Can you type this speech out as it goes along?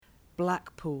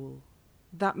Blackpool,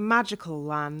 that magical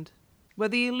land where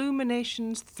the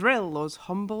illuminations thrill us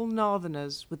humble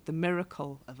northerners with the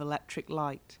miracle of electric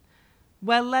light,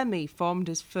 where Lemmy formed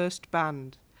his first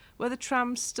band, where the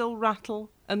trams still rattle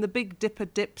and the Big Dipper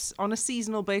dips on a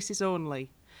seasonal basis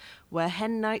only, where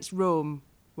hen nights roam,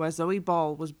 where Zoe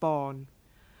Ball was born,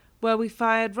 where we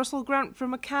fired Russell Grant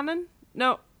from a cannon?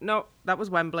 No, that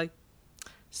was Wembley.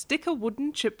 Stick a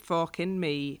wooden chip fork in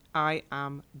me, I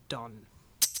am done.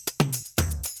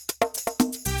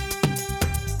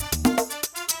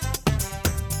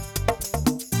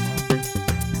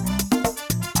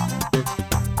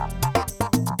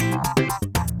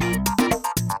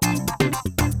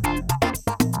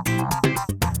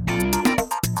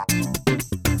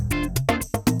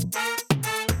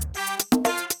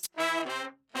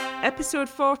 Episode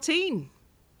 14.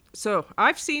 So,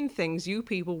 I've seen things you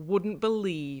people wouldn't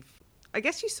believe. I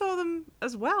guess you saw them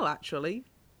as well, actually.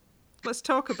 Let's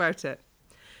talk about it.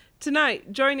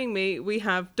 Tonight, joining me, we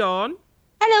have Dawn.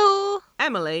 Hello.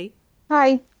 Emily.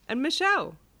 Hi. And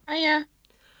Michelle. Hiya.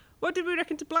 What did we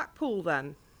reckon to Blackpool,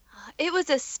 then? It was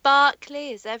as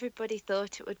sparkly as everybody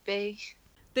thought it would be.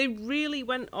 They really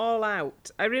went all out.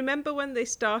 I remember when they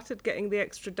started getting the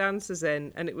extra dancers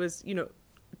in, and it was,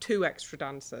 2 extra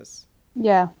dancers.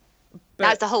 Yeah. But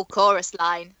that's the whole chorus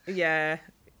line. Yeah.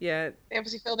 They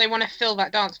obviously feel they want to fill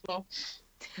that dance floor.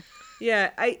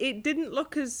 Yeah, it didn't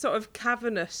look as sort of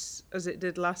cavernous as it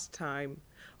did last time.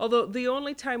 Although the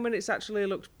only time when it's actually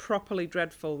looked properly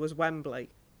dreadful was Wembley.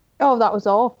 Oh, that was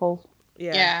awful.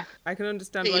 Yeah. I can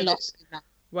understand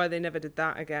why they never did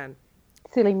that again.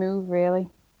 Silly move, really.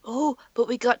 Oh, but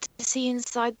we got to see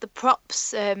inside the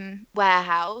props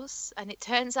warehouse, and it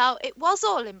turns out it was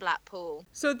all in Blackpool.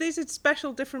 So these are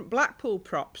special different Blackpool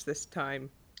props this time?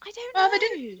 I don't know.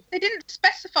 They didn't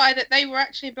specify that they were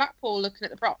actually in Blackpool looking at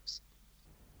the props.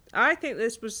 I think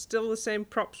this was still the same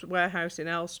props warehouse in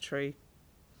Elstree.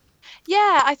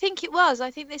 Yeah, I think it was.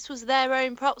 I think this was their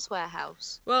own props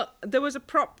warehouse. Well, there was a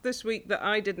prop this week that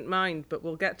I didn't mind, but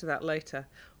we'll get to that later.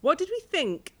 What did we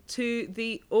think to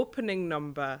the opening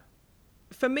number?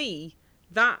 For me,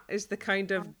 that is the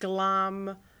kind of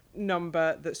glam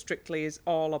number that Strictly is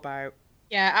all about.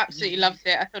 Yeah, absolutely loved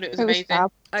it. I thought it was amazing.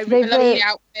 I love the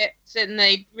outfits, and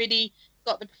they really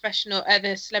got the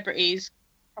the celebrities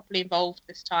properly involved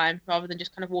this time, rather than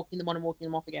just kind of walking them on and walking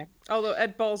them off again. Although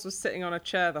Ed Balls was sitting on a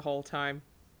chair the whole time.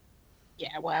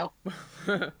 Yeah, well.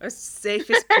 The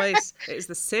safest place. It is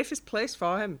the safest place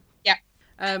for him. Yeah.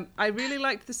 I really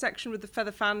liked the section with the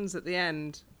feather fans at the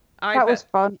end. That was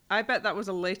fun. I bet that was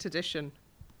a late addition.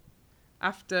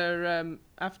 After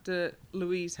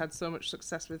Louise had so much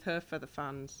success with her feather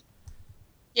fans.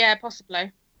 Yeah,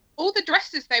 possibly. All the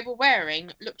dresses they were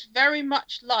wearing looked very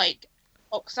much like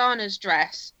Oksana's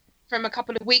dress from a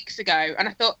couple of weeks ago, and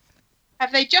I thought,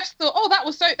 have they just thought,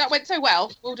 that went so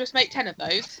well, we'll just make 10 of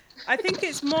those? I think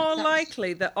it's more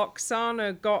likely that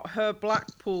Oksana got her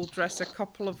Blackpool dress a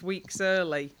couple of weeks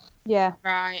early. Yeah.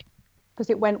 Right. Because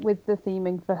it went with the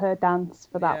theming for her dance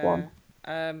for that one.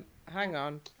 Hang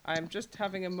on. I'm just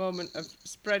having a moment of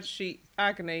spreadsheet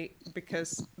agony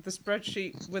because the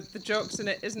spreadsheet with the jokes in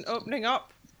it isn't opening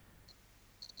up.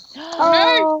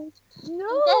 Oh, no.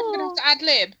 Oh God, we're going to have to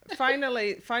ad-lib.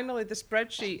 Finally, the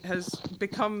spreadsheet has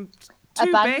become too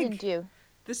Abandoned big. you.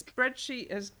 The spreadsheet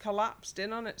has collapsed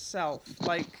in on itself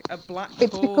like a black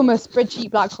It's hole. become a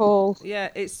spreadsheet black hole. Yeah,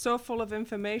 it's so full of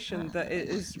information that it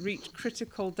has reached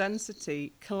critical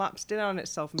density, collapsed in on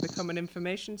itself and become an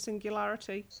information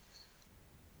singularity.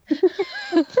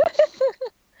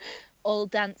 All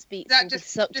dance beats will be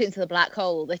sucked into the black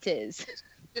hole that is.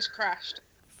 Just crashed.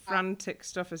 Frantic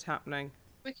stuff is happening.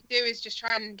 What we can do is just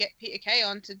try and get Peter Kay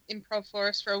on to improv for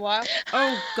us for a while.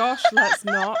 Oh gosh, let's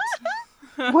not.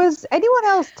 Was anyone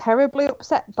else terribly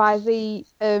upset by the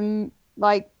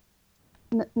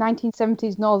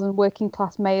 1970s northern working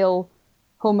class male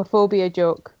homophobia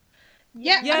joke?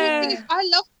 Yeah. I mean, the thing is,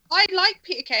 I like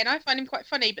Peter Kay and I find him quite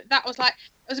funny, but that was it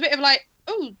was a bit of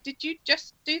oh, did you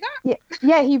just do that?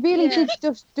 Yeah, he really did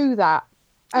just do that.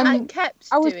 I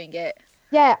kept doing it.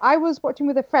 Yeah, I was watching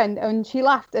with a friend and she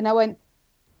laughed and I went,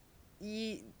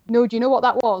 no, do you know what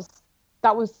that was?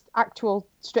 That was actual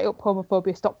straight up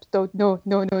homophobia. Stop. No.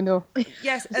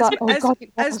 Yes,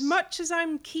 as much as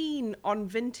I'm keen on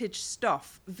vintage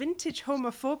stuff, vintage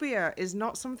homophobia is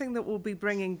not something that we'll be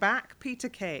bringing back, Peter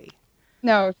Kay.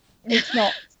 No, it's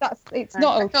not. It's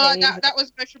not okay. I feel like that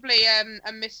was possibly a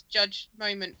misjudged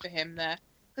moment for him there.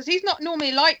 Because he's not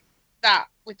normally like that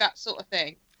with that sort of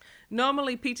thing.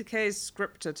 Normally, Peter Kay is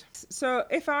scripted. So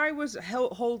if I was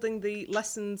holding the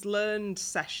lessons learned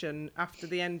session after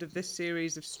the end of this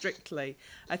series of Strictly,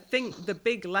 I think the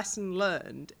big lesson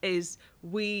learned is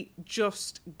we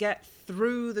just get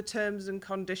through the terms and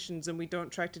conditions and we don't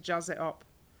try to jazz it up.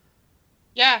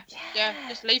 Yeah,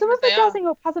 just leave Some them of the as they are. jazzing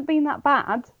up hasn't been that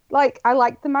bad. Like, I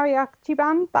liked the mariachi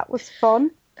band. That was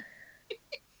fun.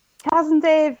 Chaz and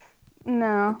Dave,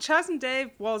 no. Chaz and Dave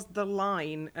was the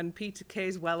line, and Peter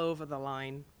Kay's well over the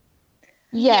line.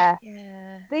 Yeah.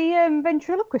 Yeah. The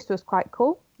ventriloquist was quite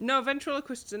cool. No,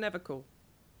 ventriloquists are never cool.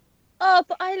 Oh,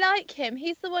 but I like him.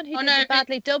 He's the one who did no, the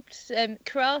badly dubbed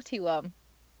karate one.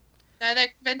 No, the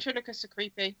ventriloquists are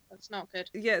creepy. That's not good.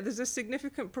 Yeah, there's a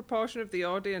significant proportion of the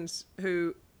audience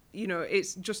who, you know,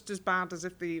 it's just as bad as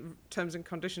if the terms and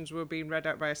conditions were being read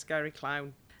out by a scary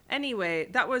clown. Anyway,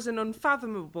 that was an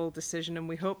unfathomable decision, and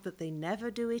we hope that they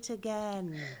never do it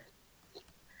again.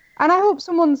 And I hope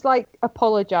someone's, like,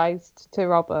 apologised to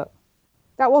Robert.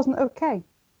 That wasn't okay.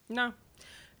 No.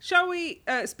 Shall we,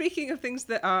 speaking of things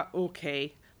that are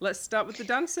okay, let's start with the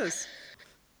dancers.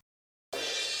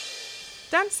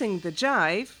 Dancing the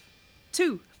jive.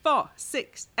 2, 4,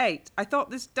 6, 8. I thought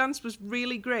this dance was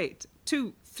really great.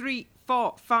 2, 3,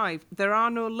 4, 5. There are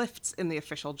no lifts in the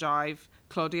official jive.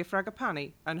 Claudia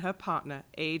Fragapani and her partner,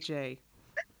 AJ.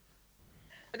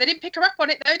 But they didn't pick her up on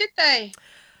it, though, did they?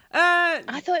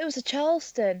 I thought it was a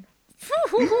Charleston.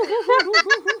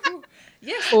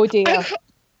 Yes. Oh, dear.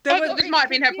 This might have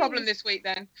been her problem this week,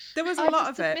 then. There was a lot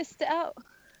of it. Missed it out.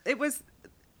 It was,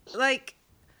 like,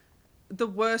 the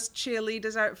worst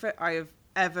cheerleader's outfit I have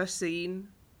ever seen.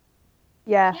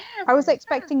 Yeah. I was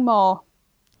expecting more.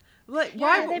 Like,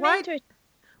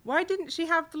 why didn't she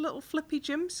have the little flippy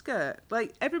gym skirt?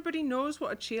 Like, everybody knows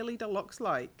what a cheerleader looks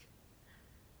like.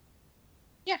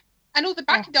 Yeah, and all the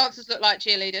backing dancers look like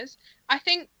cheerleaders. I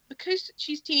think because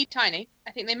she's teeny tiny,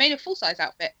 I think they made a full-size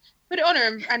outfit, put it on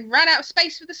her and ran out of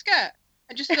space for the skirt.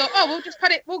 And just thought, we'll just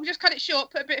cut it short,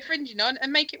 put a bit of fringing on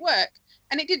and make it work.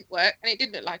 And it didn't work, and it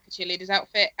didn't look like a cheerleader's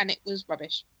outfit, and it was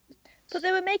rubbish. But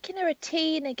they were making her a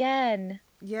teen again.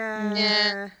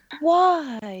 Yeah.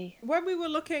 Why? When we were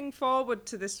looking forward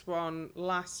to this one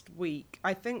last week,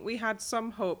 I think we had some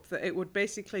hope that it would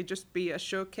basically just be a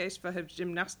showcase for her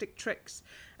gymnastic tricks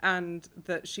and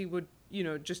that she would, you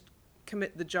know, just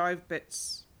commit the jive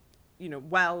bits, you know,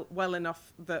 well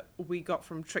enough that we got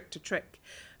from trick to trick.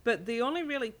 But there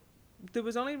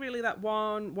was only really that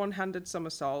one-handed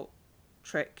somersault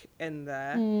trick in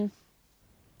there.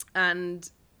 And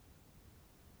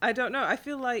I don't know. I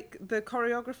feel like the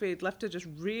choreography had left her just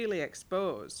really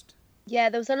exposed. Yeah,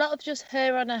 there was a lot of just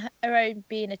her on her own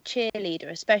being a cheerleader,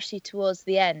 especially towards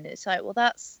the end. It's like, well,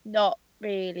 that's not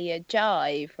really a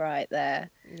jive right there.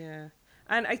 Yeah.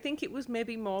 And I think it was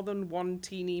maybe more than one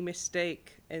teeny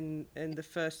mistake in the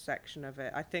first section of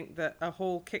it. I think that a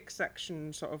whole kick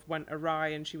section sort of went awry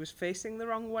and she was facing the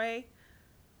wrong way.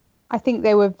 I think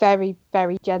they were very,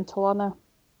 very gentle on her.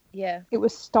 Yeah. It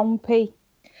was stompy.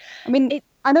 I mean,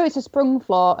 I know it's a sprung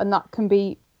floor and that can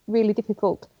be really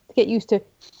difficult to get used to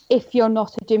if you're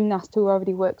not a gymnast who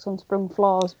already works on sprung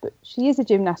floors. But she is a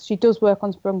gymnast. She does work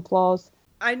on sprung floors.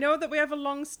 I know that we have a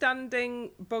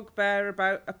long-standing bugbear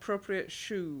about appropriate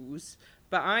shoes,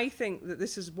 but I think that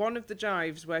this is one of the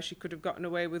jives where she could have gotten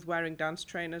away with wearing dance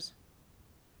trainers.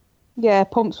 Yeah,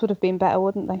 pumps would have been better,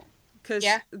 wouldn't they? Because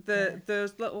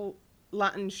those little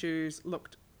Latin shoes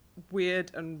looked weird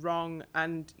and wrong,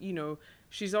 and, you know,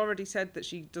 she's already said that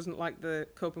she doesn't like the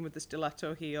coping with the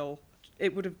stiletto heel.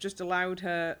 It would have just allowed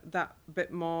her that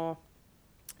bit more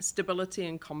stability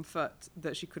and comfort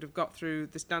that she could have got through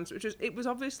this dance, it was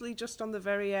obviously just on the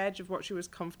very edge of what she was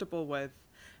comfortable with,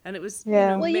 and it was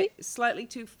slightly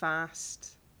too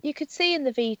fast. You could see in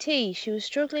the VT she was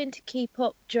struggling to keep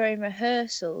up during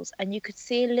rehearsals, and you could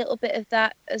see a little bit of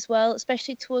that as well,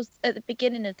 especially at the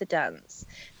beginning of the dance,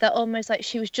 that almost like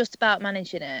she was just about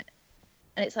managing it.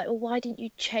 And it's like, well, why didn't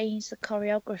you change the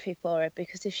choreography for her?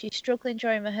 Because if she's struggling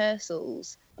during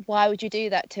rehearsals, why would you do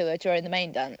that to her during the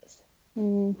main dance?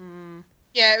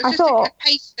 Yeah, it was just a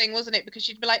pace thing, wasn't it? Because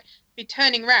she'd be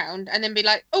turning round and then be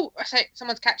like, oh, I say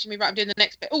someone's catching me, right, I'm doing the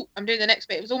next bit. Oh, I'm doing the next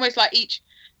bit. It was almost like each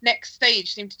next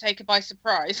stage seemed to take her by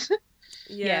surprise.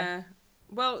 Yeah.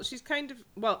 Well,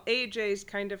 AJ's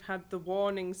kind of had the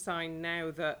warning sign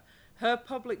now that her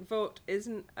public vote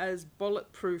isn't as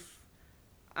bulletproof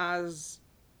as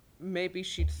maybe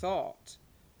she'd thought.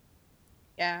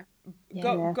 Yeah.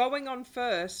 Going on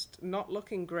first, not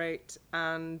looking great,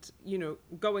 and, you know,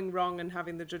 going wrong and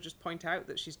having the judges point out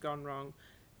that she's gone wrong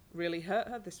really hurt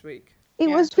her this week. It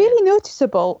was really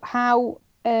noticeable how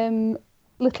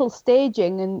little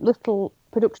staging and little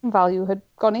production value had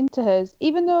gone into hers,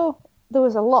 even though there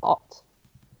was a lot.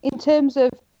 In terms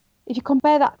of, if you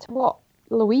compare that to what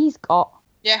Louise got.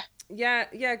 Yeah.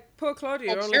 Yeah. Poor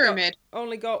Claudia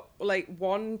only got like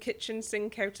 1 kitchen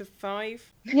sink out of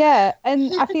 5. Yeah,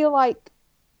 and I feel like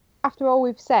after all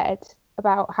we've said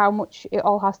about how much it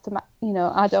all has to,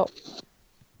 add up,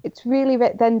 it's really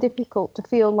then difficult to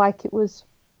feel like it was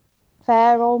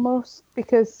fair almost,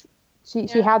 because she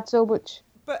had so much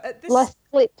less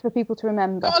split for people to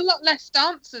remember. Got a lot less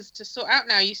dancers to sort out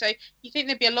now. You think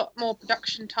there'd be a lot more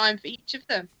production time for each of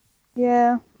them.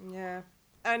 Yeah.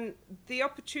 And the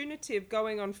opportunity of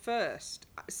going on first.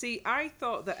 See, I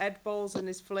thought that Ed Balls and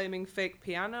his flaming fake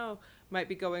piano might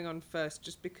be going on first,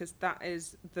 just because that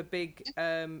is the big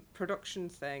production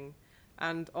thing,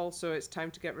 and also it's time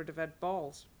to get rid of Ed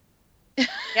Balls.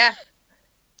 Yeah,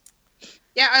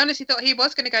 I honestly thought he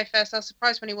was going to go first. I was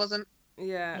surprised when he wasn't.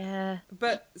 Yeah.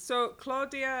 But so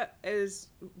Claudia is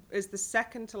the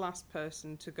second to last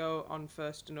person to go on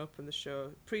first and open the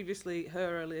show. Previously,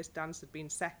 her earliest dance had been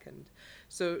second.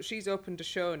 So she's opened a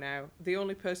show now. The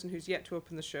only person who's yet to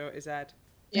open the show is Ed.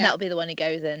 Yeah. That'll be the one who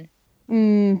goes in.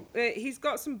 He's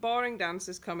got some boring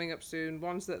dances coming up soon,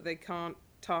 ones that they can't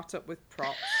tart up with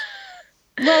props.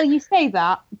 Well, you say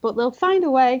that, but they'll find a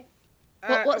way.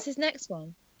 What's his next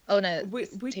one? Oh no, we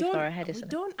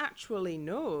don't actually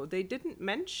know. They didn't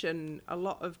mention a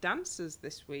lot of dancers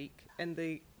this week in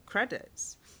the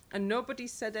credits, and nobody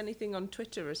said anything on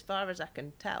Twitter as far as I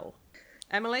can tell.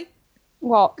 Emily?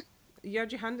 What? You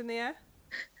had your hand in the air?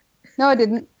 No, I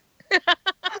didn't.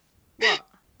 What?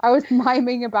 I was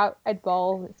miming about Ed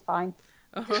Balls. It's fine.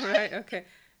 All right, okay.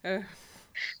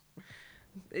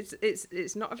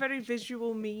 It's not a very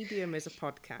visual medium as a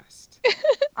podcast.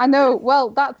 I know. Well,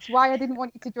 that's why I didn't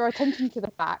want you to draw attention to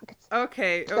the fact.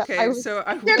 Okay. So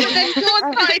I then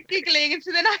Dawn started giggling, and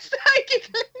so then I started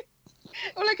giggling.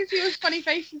 All I could see was funny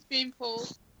faces being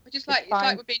pulled. We're just like, it's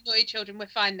like we're being naughty children. We're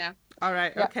fine now. All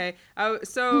right. Yeah. Okay.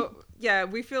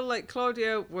 We feel like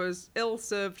Claudia was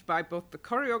ill-served by both the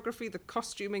choreography, the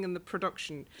costuming, and the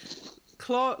production.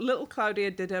 Little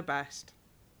Claudia did her best.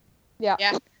 Yeah.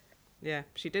 Yeah,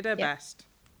 she did her best.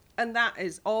 And that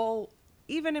is all,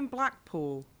 even in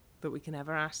Blackpool, that we can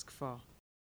ever ask for.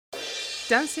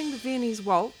 Dancing the Viennese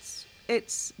Waltz,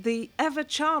 it's the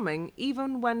ever-charming,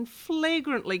 even when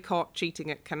flagrantly caught cheating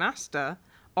at canasta,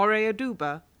 Ore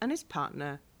Aduba and his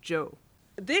partner, Joe.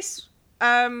 This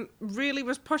really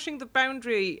was pushing the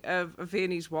boundary of a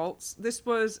Viennese Waltz.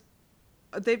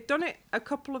 They've done it a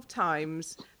couple of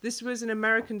times. This was an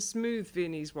American smooth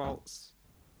Viennese Waltz.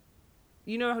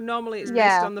 You know how normally it's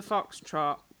based on the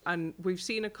foxtrot, and we've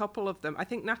seen a couple of them. I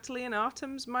think Natalie and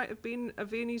Artem's might have been a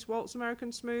Viennese Waltz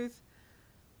American Smooth.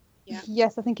 Yeah.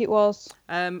 Yes, I think it was.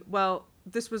 Well,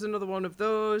 this was another one of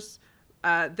those.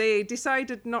 They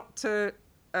decided not to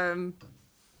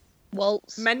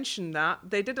waltz. Mention that.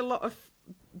 They did a lot of,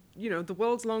 the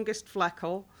world's longest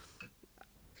fleckle.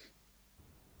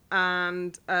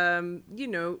 And,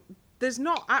 there's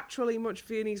not actually much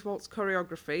Viennese Waltz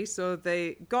choreography, so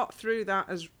they got through that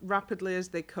as rapidly as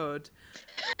they could.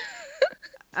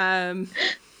 Then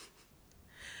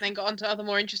got on to other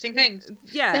more interesting things.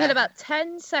 Yeah. They had about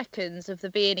 10 seconds of the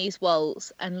Viennese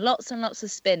Waltz and lots of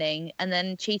spinning, and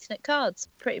then cheating at cards,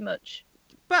 pretty much.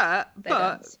 But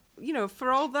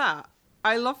for all that,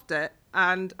 I loved it,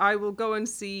 and I will go and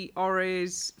see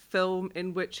Ore's film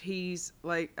in which he's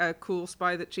like a cool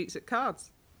spy that cheats at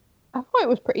cards. I thought it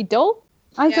was pretty dull.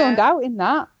 I zoned out in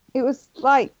that. It was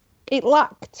like, it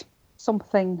lacked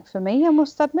something for me, I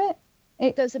must admit.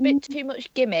 There's a bit too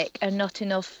much gimmick and not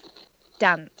enough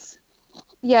dance.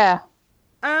 Yeah.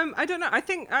 I don't know. I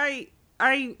think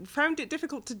I found it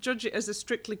difficult to judge it as a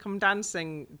Strictly Come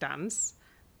Dancing dance,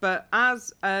 but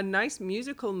as a nice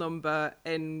musical number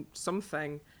in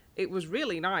something, it was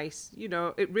really nice.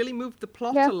 It really moved the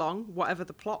plot along, whatever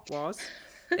the plot was.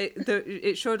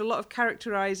 It showed a lot of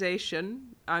characterization.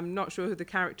 I'm not sure who the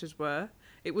characters were.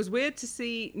 It was weird to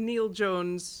see Neil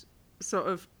Jones sort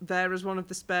of there as one of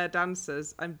the spare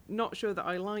dancers. I'm not sure that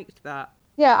I liked that.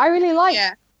 Yeah, I really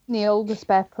liked Neil, the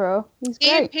spare pro. He's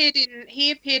great.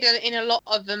 He appeared in a lot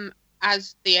of them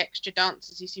as the extra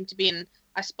dancers. He seemed to be in.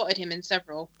 I spotted him in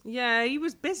several. Yeah, he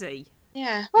was busy.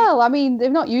 Yeah. Well, I mean, they're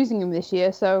not using him this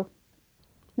year, so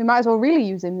they might as well really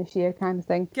use him this year, kind of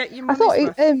thing. Get your money's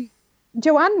worth.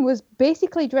 Joanne was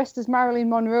basically dressed as Marilyn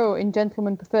Monroe in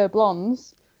Gentlemen Prefer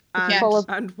Blondes.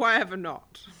 And why ever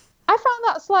not? I found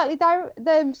that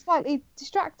slightly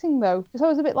distracting, though, because I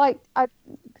was a bit like,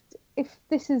 if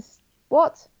this is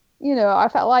what? I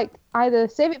felt like either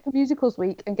save it for Musicals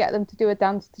Week and get them to do a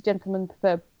dance to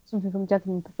something from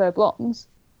Gentlemen Prefer Blondes,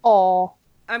 or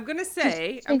I'm gonna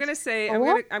say, I'm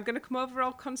gonna come over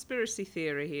all conspiracy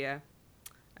theory here,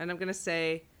 and I'm gonna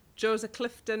say, Joe's a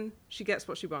Clifton. She gets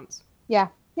what she wants. Yeah,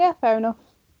 fair enough.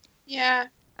 Yeah.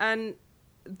 And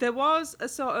there was a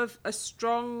sort of a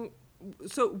strong,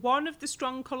 so one of the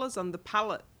strong colours on the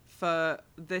palette for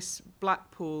this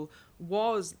Blackpool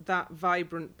was that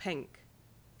vibrant pink.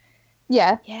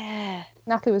 Yeah. Yeah.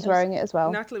 Natalie was wearing it as well.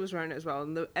 And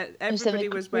everybody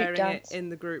was wearing it in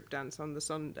the group dance on the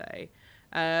Sunday.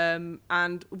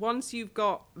 And once you've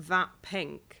got that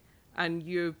pink and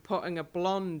you're putting a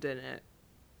blonde in it,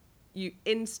 you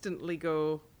instantly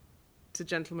go to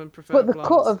gentlemen prefer blondes. But the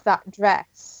cut of that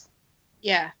dress.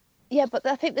 Yeah. Yeah, but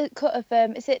I think the cut of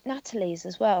is it Natalie's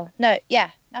as well? No, yeah,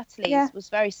 Natalie's was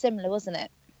very similar, wasn't it?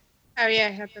 Oh yeah,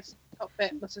 he had this top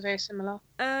bit was very similar.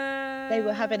 They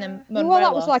were having a Monroe well,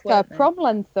 that was off, like a prom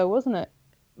length, though, wasn't it?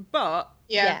 But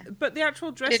but the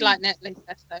actual dress. I did like Natalie's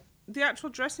dress though. The actual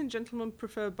dress in Gentlemen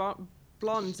Prefer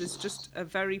Blondes is just a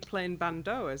very plain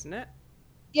bandeau, isn't it?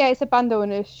 Yeah, it's a bandeau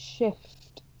and a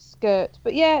shift skirt.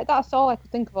 But yeah, that's all I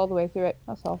could think of all the way through it.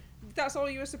 That's all. That's all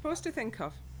you were supposed to think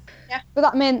of. Yeah. But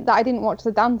that meant that I didn't watch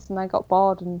the dance and I got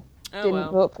bored and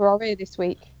didn't vote for Ori this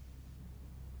week.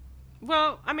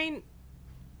 Well, I mean,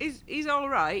 he's all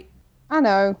right. I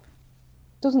know.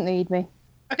 Doesn't need me.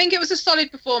 I think it was a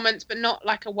solid performance, but not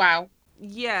like a wow.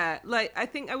 Yeah, like, I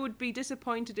think I would be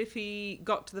disappointed if he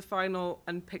got to the final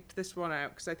and picked this one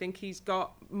out, because I think he's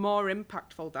got more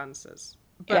impactful dancers.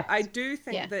 But I do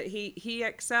think that he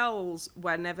excels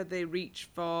whenever they reach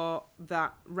for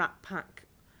that Rat Pack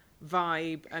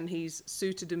vibe and he's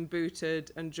suited and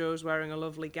booted and Joe's wearing a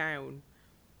lovely gown.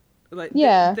 Like,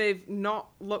 they've not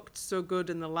looked so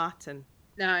good in the Latin.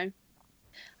 No.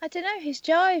 I don't know, his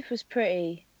jive was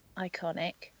pretty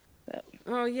iconic. But...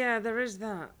 Oh, yeah, there is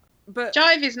that. But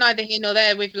jive is neither here nor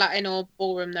there with Latin or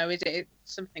ballroom, though, is it? It's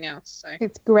something else. So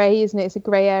it's grey, isn't it? It's a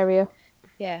grey area.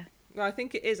 Yeah. Well, I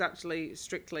think it is actually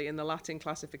strictly in the Latin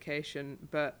classification,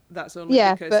 but that's only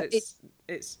because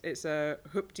it's a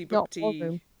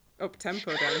hupty-bupty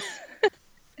up-tempo dance.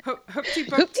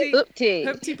 Hupty-bupty.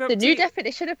 Hupty-bupty. The new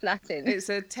definition of Latin. It's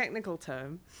a technical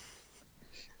term.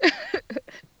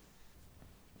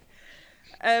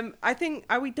 I think,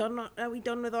 are we done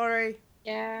with Ori?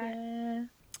 Yeah.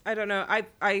 I don't know.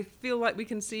 I feel like we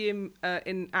can see him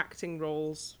in acting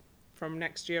roles from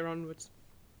next year onwards.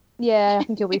 Yeah, I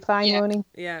think he'll be fine, won't he?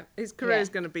 Yeah, his career is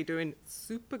going to be doing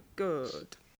super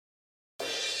good.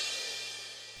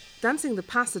 Dancing the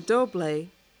paso doble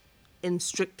in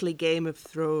Strictly Game of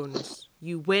Thrones.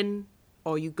 You win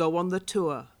or you go on the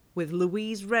tour with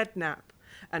Louise Redknapp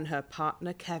and her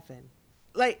partner Kevin.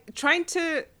 Like, trying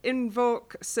to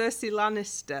invoke Cersei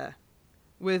Lannister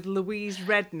with Louise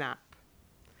Redknapp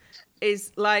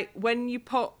is like when you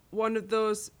put one of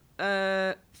those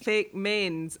fake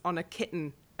manes on a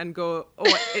kitten and go,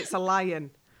 oh, it's a lion.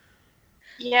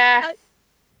 Yeah.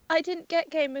 I didn't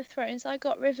get Game of Thrones. I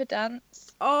got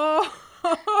Riverdance. Oh.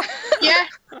 Yeah.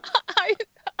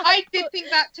 I did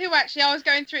think that too, actually. I was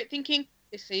going through it thinking,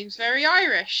 this seems very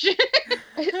Irish.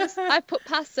 I put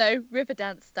Paso,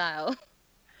 Riverdance style.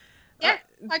 Yeah,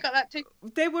 I got that too.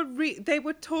 They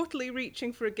were totally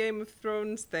reaching for a Game of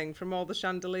Thrones thing from all the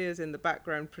chandeliers in the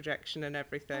background projection and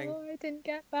everything. Oh, I didn't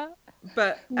get that.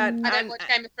 But I don't watch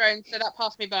Game of Thrones, so that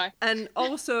passed me by. And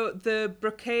also the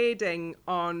brocading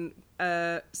on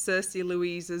Cersei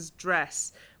Louise's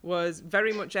dress was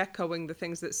very much echoing the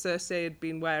things that Cersei had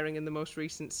been wearing in the most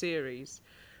recent series.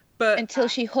 But until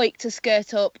she hiked her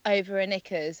skirt up over her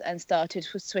knickers and started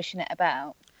swishing it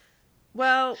about.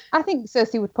 Well, I think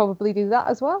Cersei would probably do that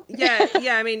as well. Yeah.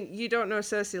 I mean, you don't know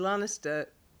Cersei Lannister.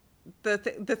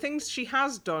 The things she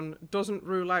has done doesn't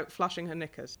rule out flashing her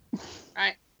knickers.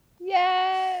 Right.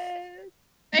 Yeah.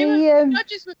 The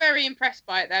judges were very impressed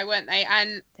by it, though, weren't they?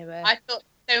 And they were. I thought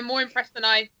they were more impressed than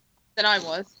I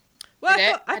was.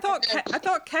 Well, I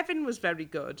thought Kevin was very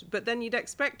good, but then you'd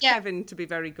expect Kevin to be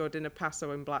very good in a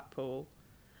paso in Blackpool.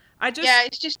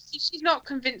 It's just she's not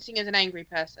convincing as an angry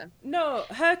person. No,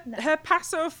 her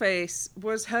paso face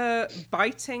was her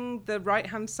biting the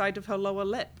right-hand side of her lower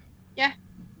lip. Yeah.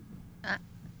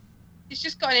 She's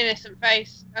just got an innocent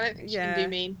face. I don't think she can be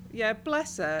mean. Yeah,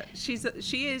 bless her. She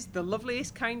is the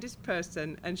loveliest, kindest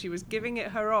person, and she was giving it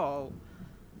her all.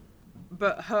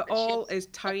 But her all is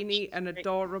tiny and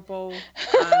adorable.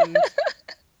 And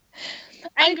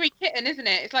angry kitten, isn't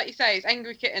it? It's like you say, it's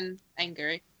angry kitten,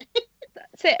 angry.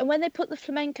 That's it. And when they put the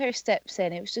flamenco steps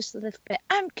in, it was just a little bit,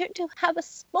 I'm going to have a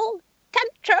small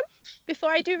tantrum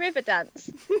before I do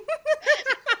Riverdance.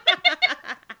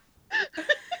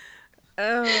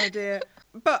 Oh dear.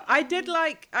 But I did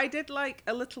like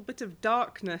a little bit of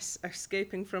darkness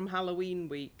escaping from Halloween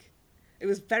week. It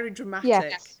was very dramatic.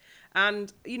 Yes.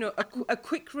 And, you know, a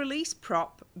quick release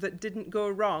prop that didn't go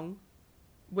wrong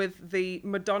with the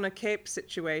Madonna cape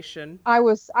situation. I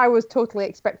was totally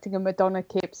expecting a Madonna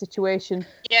cape situation.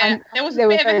 Yeah, and there was they a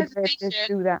were bit of a very brave to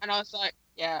hesitation, do that. and I was like,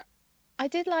 yeah. I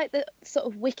did like the sort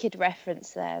of Wicked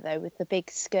reference there, though, with the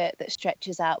big skirt that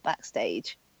stretches out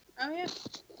backstage. Oh, yeah.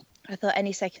 I thought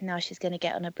any second now she's going to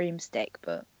get on a broomstick,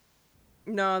 but...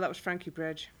 No, that was Frankie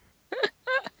Bridge.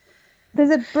 There's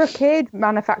a brocade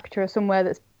manufacturer somewhere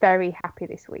that's very happy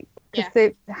this week because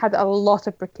they had a lot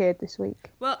of brocade this week.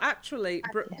 Well, actually,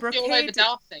 All over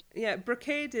Darcy. Yeah,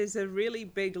 brocade is a really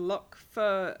big look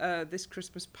for this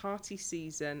Christmas party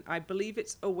season. I believe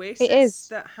it's Oasis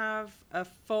that have a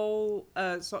full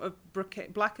sort of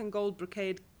brocade, black and gold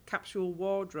brocade capsule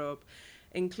wardrobe,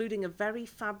 including a very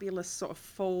fabulous sort of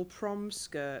full prom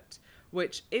skirt,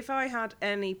 which if I had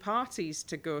any parties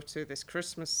to go to this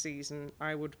Christmas season,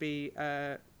 I would be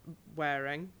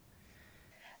wearing.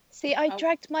 See, I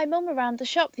dragged my mum around the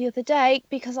shop the other day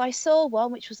because I saw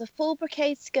one which was a full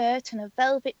brocade skirt and a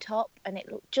velvet top, and it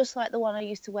looked just like the one I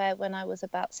used to wear when I was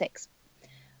about 6.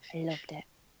 I loved it.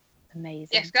 Amazing.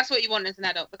 Yes, that's what you want as an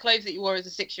adult, the clothes that you wore as a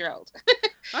 6-year-old.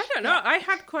 I don't know. I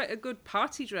had quite a good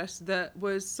party dress that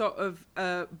was sort of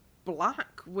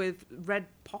black with red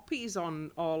poppies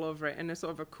on all over it in a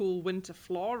sort of a cool winter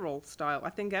floral style.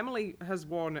 I think Emily has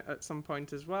worn it at some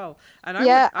point as well. And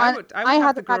I would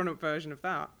have the grown-up version of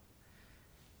that.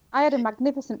 I had a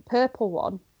magnificent purple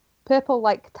one, purple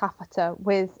like taffeta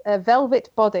with a velvet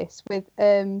bodice with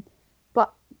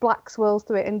black swirls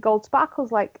to it and gold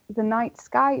sparkles like the night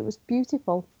sky. It was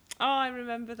beautiful. Oh, I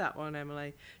remember that one,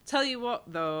 Emily. Tell you what,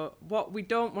 though, what we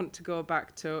don't want to go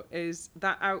back to is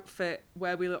that outfit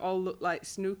where we all looked like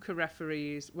snooker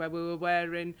referees, where we were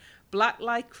wearing black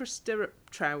lycra stirrup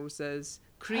trousers,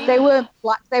 They weren't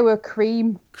black, they were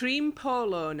cream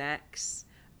polo necks,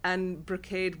 and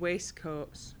brocade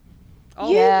waistcoats.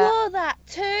 You wore that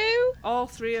too? All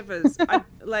three of us.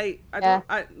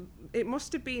 It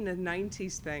must have been a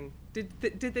 90s thing. Did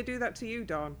they do that to you,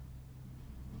 Dawn?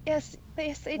 Yes,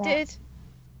 they did.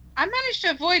 I managed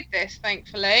to avoid this,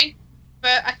 thankfully,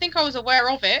 but I think I was aware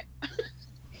of it.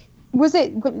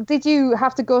 Did you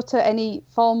have to go to any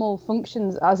formal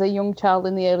functions as a young child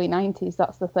in the early 90s?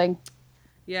 That's the thing.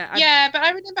 Yeah. But I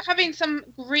remember having some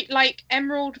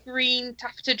emerald green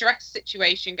taffeta dress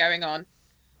situation going on.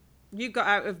 You got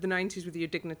out of the 90s with your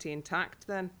dignity intact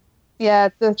then. Yeah,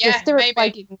 the stirrup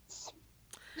leggings.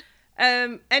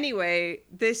 Anyway,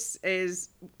 this is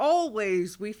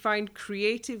always we find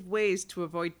creative ways to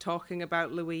avoid talking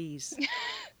about Louise.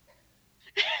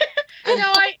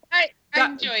 I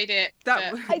enjoyed it.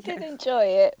 I did enjoy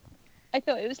it. I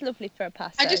thought it was lovely for a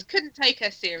paso. I just couldn't take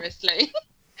her seriously.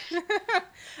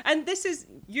 And this is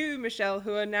you, Michelle,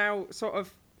 who are now sort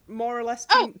of more or less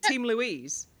Team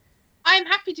Louise. I'm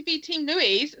happy to be Team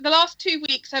Louise. The last 2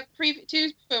 weeks, her two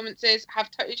performances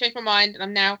have totally changed my mind, and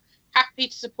I'm now happy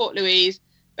to support Louise,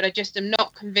 but I just am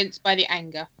not convinced by the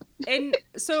anger.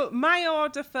 So my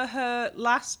order for her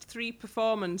last 3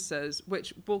 performances,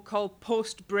 which we'll call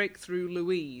post-breakthrough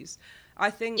Louise, I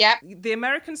think the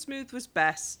American Smooth was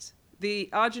best,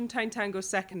 the Argentine Tango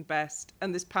second best,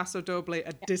 and this Paso Doble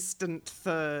a distant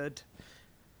third.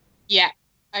 Yeah,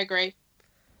 I agree.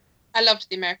 I loved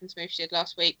the American Smooth she did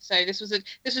last week, so this was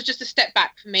just a step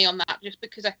back for me on that, just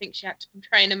because I think she had to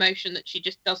portray an emotion that she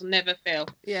just doesn't never feel.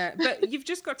 Yeah, but you've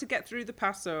just got to get through the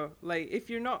paso. Like, if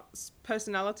you're not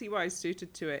personality-wise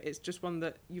suited to it, it's just one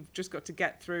that you've just got to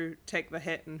get through, take the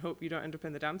hit, and hope you don't end up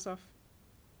in the dance-off.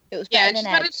 It was she's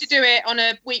managed to do it on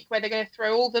a week where they're going to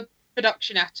throw all the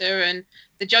production at her, and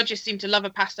the judges seem to love a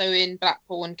paso in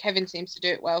Blackpool, and Kevin seems to do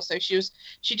it well, so she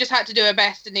just had to do her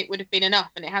best, and it would have been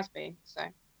enough, and it has been, so...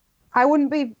 I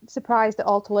wouldn't be surprised at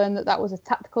all to learn that was a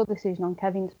tactical decision on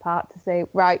Kevin's part to say,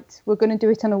 right, we're going to do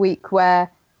it on a week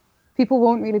where people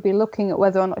won't really be looking at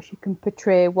whether or not she can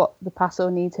portray what the paso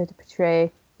needs her to portray.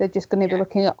 They're just going to be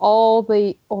looking at all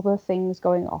the other things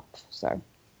going off. So,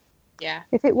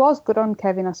 if it was, good on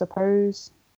Kevin, I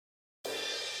suppose.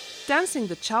 Dancing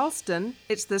the Charleston,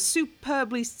 it's the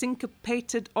superbly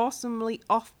syncopated, awesomely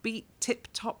offbeat,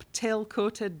 tip-top,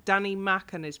 tail-coated Danny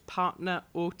Mac and his partner,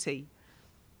 Oti.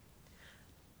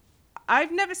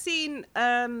 I've never seen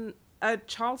a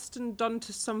Charleston done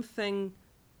to something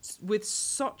with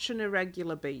such an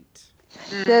irregular beat.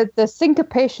 The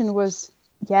syncopation was,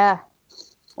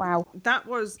 wow. That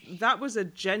was a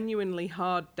genuinely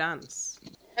hard dance.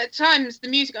 At times, the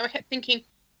music, I kept thinking,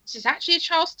 is this actually a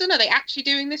Charleston? Are they actually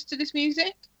doing this to this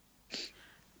music?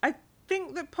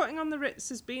 think that putting on the Ritz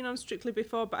has been on Strictly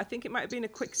before, but I think it might have been a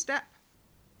quick step.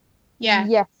 Yeah.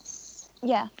 Yes.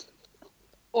 Yeah.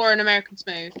 Or an American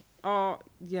Smooth. Oh,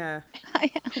 yeah. I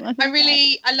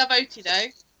love Oti though.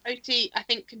 Oti, I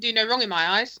think, can do no wrong in my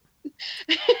eyes.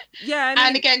 Yeah, I mean,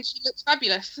 and again, she looks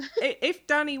fabulous. If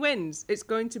Danny wins, it's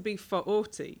going to be for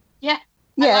Oti. Yeah.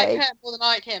 Yeah. I like her more than I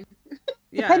like him.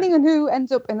 Yeah. Depending on who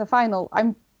ends up in the final,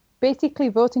 I'm basically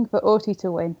voting for Oti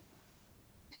to win.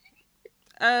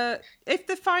 If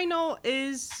the final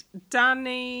is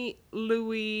Danny,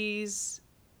 Louise,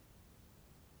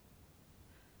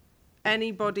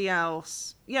 anybody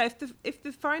else, yeah. If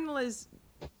the final is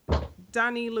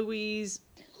Danny, Louise,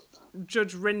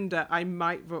 Judge Rinder, I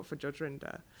might vote for Judge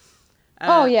Rinder.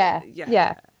 Yeah.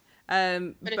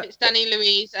 But if it's Danny,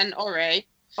 Louise, and Ori,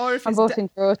 or if I'm it's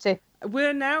voting for Oti.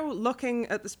 we're now looking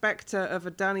at the spectre of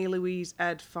a Danny, Louise,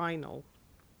 Ed final.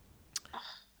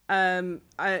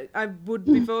 I would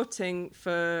be voting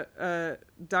for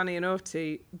Danny and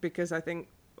Oti because I think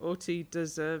Oti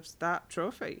deserves that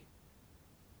trophy.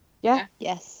 Yeah.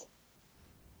 Yes.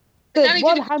 Good. Danny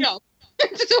did a good job.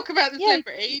 To talk about the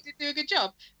celebrity, he did do a good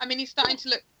job. I mean, he's starting to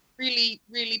look really,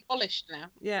 really polished now.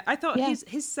 Yeah, I thought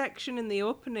his section in the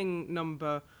opening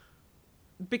number,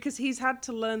 because he's had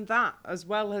to learn that as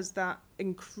well as that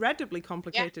incredibly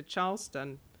complicated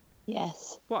Charleston.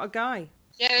 Yes. What a guy.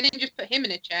 Yeah, they didn't just put him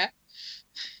in a chair.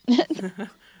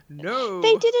 No.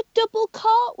 They did a double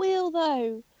cartwheel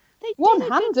though. They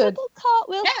One-handed. did a double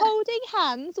cartwheel holding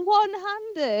hands,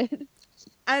 one-handed.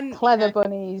 And Clever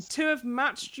bunnies. to have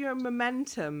matched your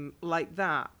momentum like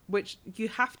that, which you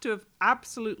have to have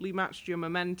absolutely matched your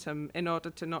momentum in order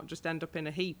to not just end up in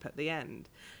a heap at the end.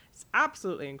 It's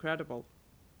absolutely incredible.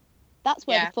 That's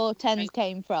where the 410s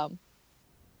came from.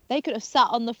 They could have sat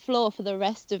on the floor for the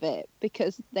rest of it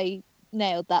because they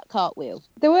nailed that cartwheel.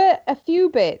 There were a few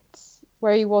bits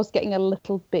where he was getting a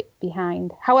little bit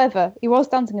behind. However, he was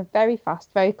dancing a very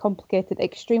fast, very complicated,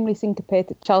 extremely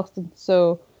syncopated Charleston.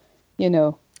 So, you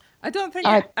know, I don't think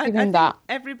I think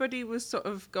everybody was sort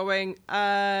of going,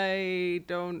 I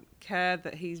don't care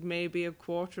that he's maybe a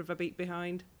quarter of a beat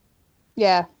behind.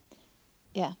 Yeah.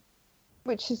 Yeah.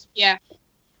 Which is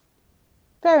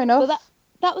fair enough. Well,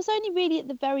 that was only really at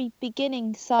the very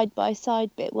beginning side by side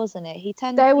bit, wasn't it?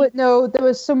 There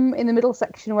was some in the middle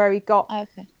section where he got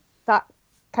that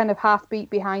kind of half beat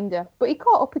behind her, but he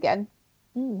caught up again.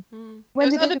 Mm. When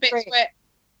there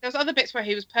was other bits where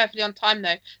he was perfectly on time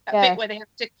though. That bit where they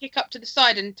have to kick up to the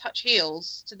side and touch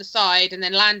heels to the side and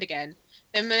then land again.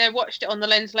 Then when I watched it on the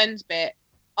lens bit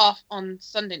off on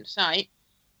Sunday night,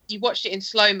 you watched it in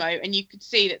slow-mo and you could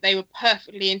see that they were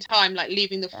perfectly in time, like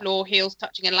leaving the floor, heels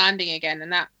touching and landing again,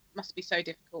 and that must be so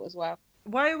difficult as well.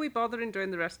 Why are we bothering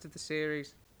doing the rest of the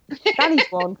series? Danny's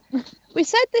won. We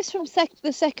said this from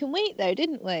the second week though,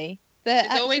 didn't we? There's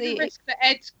always a risk that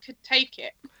Ed could take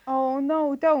it. Oh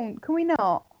no, don't. Can we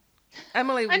not?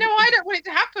 Emily, I know I don't want it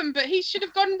to happen, but he should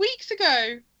have gone weeks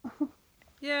ago.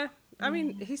 Yeah, I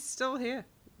mean, he's still here.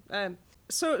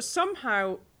 So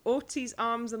somehow Oti's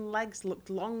arms and legs looked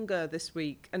longer this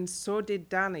week, and so did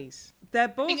Danny's. They're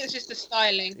both, I think it's just the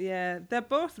styling. Yeah, they're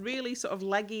both really sort of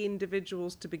leggy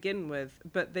individuals to begin with,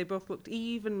 but they both looked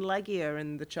even leggier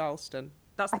in the Charleston.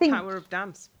 That's the power of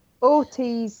dance.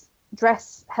 Oti's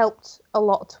dress helped a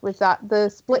lot with that. The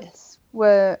splits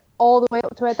were all the way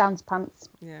up to her dance pants.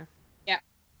 Yeah. Yeah.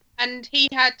 And he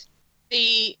had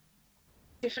the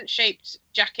different shaped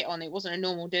jacket on. It wasn't a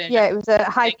normal dinner jacket. Yeah, it was a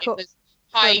high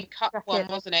cut one,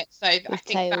 wasn't it? So I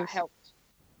think that helped.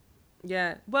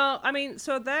 Yeah. Well, I mean,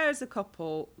 so there's a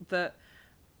couple that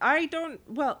I don't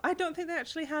think they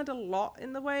actually had a lot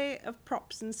in the way of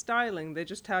props and styling. They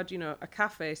just had, a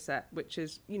cafe set, which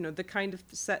is, the kind of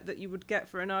set that you would get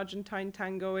for an Argentine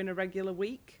tango in a regular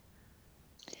week.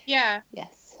 Yeah.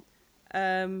 Yes.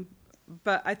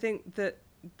 But I think that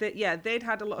they'd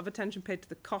had a lot of attention paid to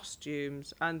the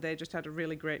costumes, and they just had a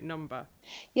really great number.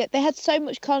 Yeah, they had so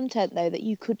much content though that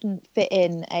you couldn't fit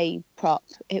in a prop.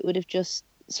 It would have just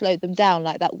slowed them down,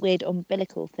 like that weird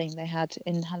umbilical thing they had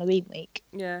in Halloween week.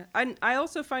 Yeah, and I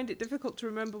also find it difficult to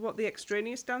remember what the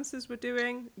extraneous dancers were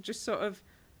doing, just sort of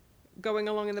going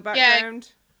along in the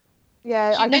background.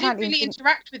 Yeah, I didn't really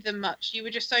interact with them much. You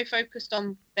were just so focused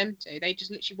on them two. They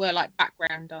just literally were like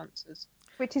background dancers.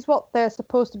 Which is what they're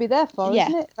supposed to be there for,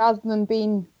 isn't it? Rather than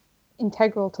being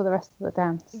integral to the rest of the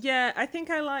dance. Yeah, I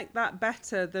think I like that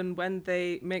better than when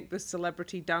they make the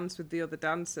celebrity dance with the other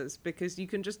dancers, because you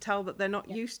can just tell that they're not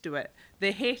used to it.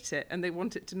 They hate it and they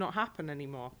want it to not happen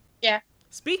anymore. Yeah.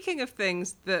 Speaking of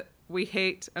things that we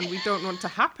hate and we don't want to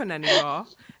happen anymore,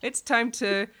 it's time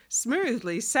to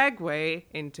smoothly segue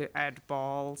into Ed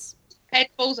Balls. Ed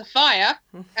Balls of Fire,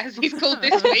 as he's called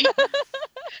this week.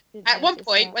 At one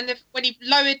point, when he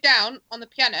lowered down on the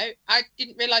piano, I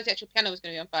didn't realise the actual piano was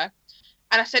going to be on fire.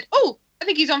 And I said, "Oh, I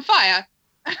think he's on fire."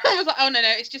 I was like, "Oh, no,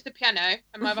 it's just the piano."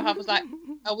 And my other half was like,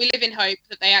 "Oh, we live in hope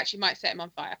that they actually might set him on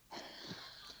fire."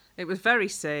 It was very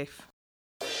safe.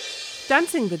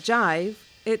 Dancing the jive,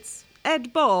 it's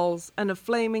Ed Balls and a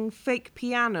flaming fake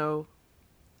piano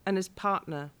and his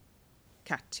partner,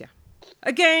 Katya.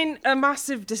 Again, a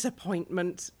massive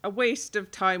disappointment, a waste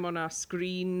of time on our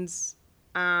screens,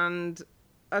 and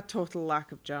a total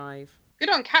lack of jive. Good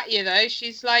on Katya, though.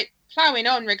 She's, like, ploughing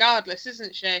on regardless,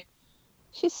 isn't she?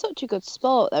 She's such a good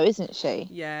sport, though, isn't she?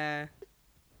 Yeah.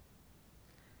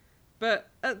 But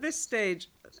at this stage,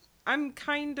 I'm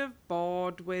kind of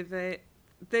bored with it.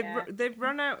 They've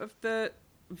run out of the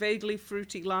vaguely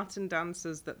fruity Latin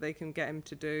dances that they can get him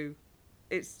to do.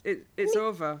 It's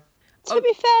over. To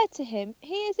be fair to him,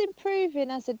 he is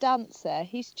improving as a dancer.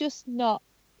 He's just not,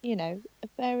 a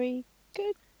very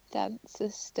good dancer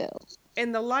still.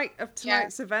 In the light of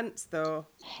tonight's events, though.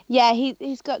 Yeah,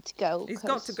 he's got to go. He's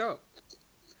got to go.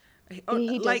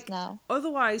 He does now.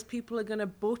 Otherwise, people are going to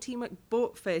Boaty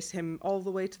McBoatface him all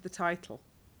the way to the title.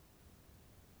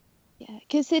 Yeah,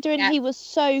 considering he was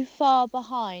so far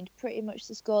behind pretty much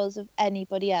the scores of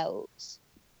anybody else.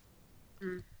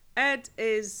 Ed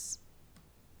is...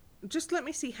 Just let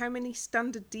me see how many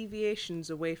standard deviations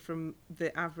away from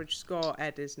the average score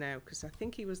Ed is now, because I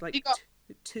think he was like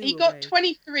two He away. got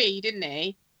 23, didn't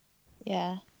he?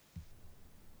 Yeah.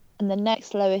 And the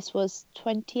next lowest was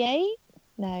 28?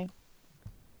 No.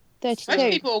 32.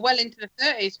 Most people were well into the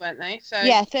 30s, weren't they? So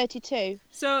yeah, 32.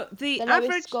 So the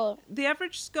average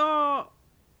score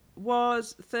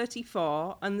was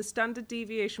 34, and the standard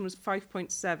deviation was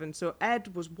 5.7. So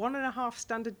Ed was 1.5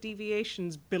 standard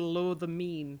deviations below the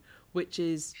mean, which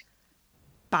is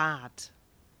bad.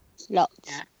 Lots.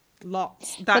 Yeah.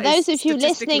 Lots. For those of you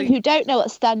listening who don't know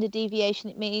what standard deviation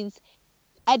it means,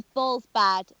 Ed Balls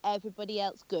bad, everybody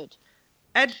else good.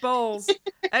 Ed Balls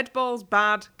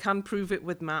bad, can prove it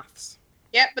with maths.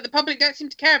 Yeah, but the public don't seem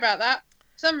to care about that.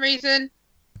 For some reason,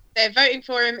 they're voting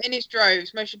for him in his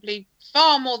droves, mostly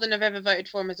far more than I've ever voted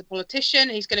for him as a politician.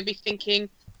 He's going to be thinking,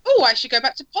 "Oh, I should go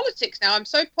back to politics now. I'm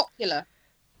so popular."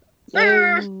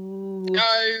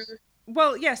 No.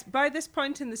 Well, yes, by this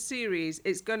point in the series,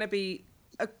 it's going to be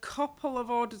a couple of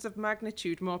orders of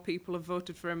magnitude more people have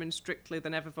voted for him in Strictly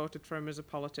than ever voted for him as a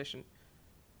politician.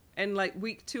 In like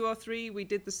week 2 or 3, we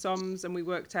did the sums and we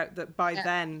worked out that by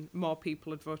then more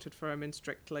people had voted for him in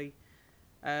Strictly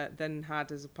than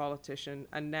had as a politician,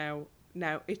 and now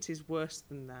it is worse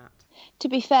than that. To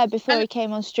be fair, before he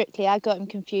came on Strictly, I got him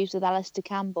confused with Alistair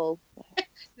Campbell.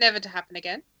 Never to happen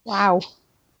again. Wow.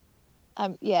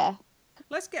 Yeah.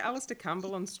 Let's get Alistair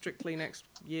Campbell on Strictly next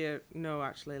year. No,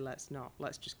 actually, let's not.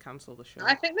 Let's just cancel the show.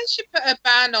 I think they should put a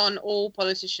ban on all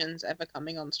politicians ever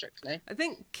coming on Strictly. I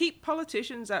think keep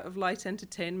politicians out of light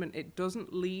entertainment. It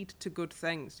doesn't lead to good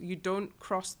things. You don't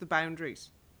cross the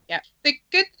boundaries. Yeah. The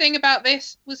good thing about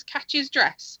this was Katya's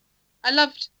dress. I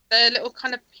loved the little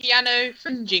kind of piano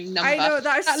fringing number. I know,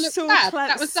 that so clever.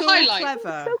 That was so the highlight.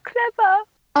 Clever. So clever.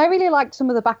 I really liked some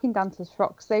of the backing dancers'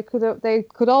 frocks. They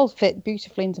could all fit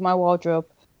beautifully into my wardrobe.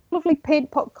 Lovely paint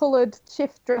pot coloured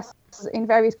shift dresses in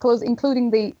various colours,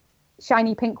 including the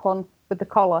shiny pink one with the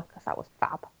collar, because that was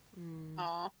fab.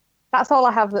 Aww. That's all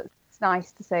I have that's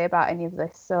nice to say about any of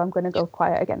this, so I'm going to go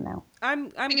quiet again now. I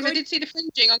did see the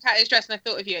fringing on Katya's dress, and I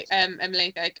thought of you,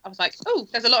 Emily. I was like, oh,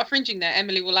 there's a lot of fringing there.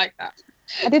 Emily will like that.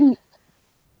 I didn't,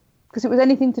 because it was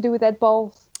anything to do with Ed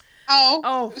Balls.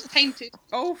 Oh, it was tainted.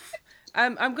 Oh,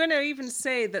 I'm going to even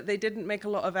say that they didn't make a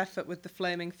lot of effort with the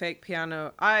flaming fake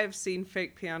piano. I've seen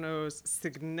fake pianos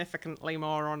significantly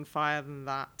more on fire than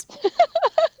that.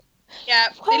 Yeah,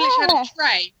 they literally had a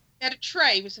tray. They had a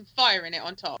tray with some fire in it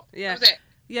on top. Yeah. That was it.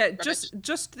 Yeah, Rubbish.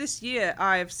 just this year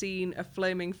I have seen a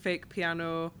flaming fake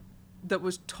piano that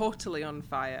was totally on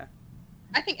fire.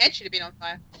 I think Ed should have been on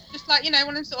fire. Just like, one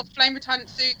of them sort of flame retardant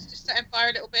suits, just set on fire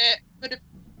a little bit. Would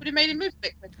have made him move a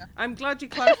bit quicker. I'm glad you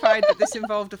clarified that this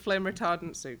involved a flame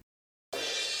retardant suit.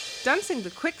 Dancing the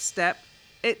quick step,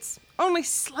 it's only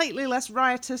slightly less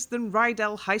riotous than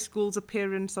Rydell High School's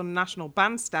appearance on National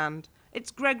Bandstand.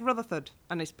 It's Greg Rutherford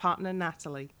and his partner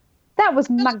Natalie. That was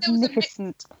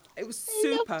magnificent. It was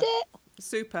super. Loved it.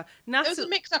 Super. There was a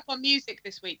mix-up on music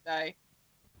this week, though.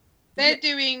 They're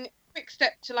doing quick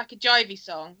step to like a jivey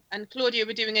song, and Claudia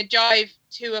were doing a jive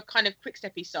to a kind of quick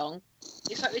steppy song.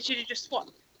 It's like they should have just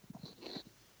swapped.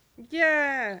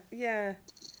 Yeah.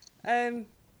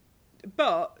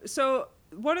 But so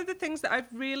one of the things that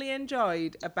I've really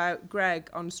enjoyed about Greg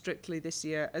on Strictly this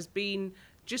year has been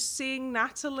just seeing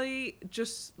Natalie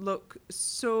just look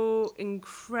so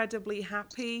incredibly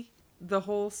happy the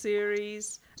whole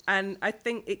series, and I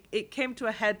think it came to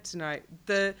a head tonight.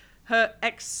 Her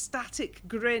ecstatic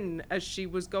grin as she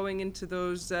was going into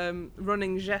those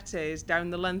running jetés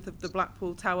down the length of the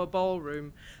Blackpool Tower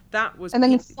ballroom, that was... And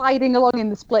then sliding along in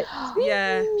the splits.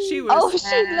 Yeah, she was... Oh,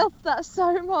 she loved that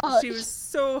so much. She was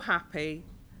so happy.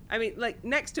 I mean, like,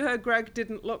 next to her, Greg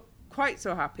didn't look quite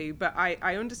so happy, but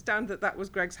I understand that was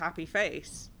Greg's happy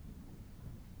face.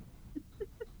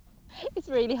 It's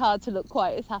really hard to look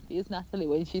quite as happy as Natalie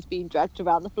when she's being dragged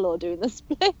around the floor doing the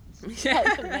splits. Yeah.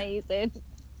 That's amazing.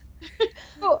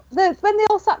 But when they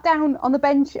all sat down on the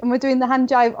bench and were doing the hand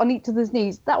jive on each other's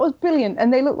knees, that was brilliant.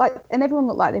 And everyone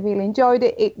looked like they really enjoyed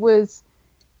it. It was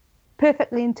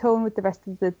perfectly in tone with the rest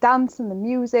of the dance and the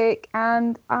music.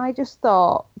 And I just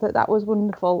thought that was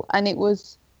wonderful. And it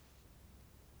was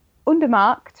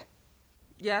undermarked.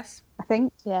 Yes. I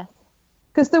think. Yes.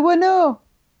 Because there were no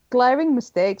glaring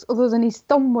mistakes other than his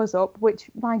thumb was up, which,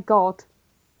 my God,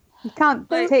 you can't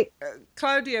take...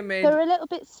 Claudia made... They were a little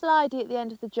bit slidey at the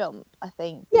end of the jump, I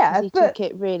think. Yeah, he took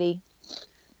it really...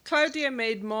 Claudia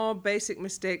made more basic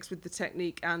mistakes with the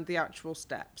technique and the actual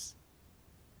steps.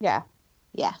 Yeah.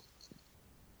 Yeah.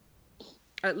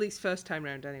 At least first time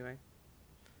round, anyway.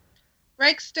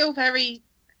 Greg's still a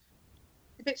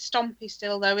bit stompy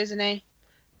still, though, isn't he?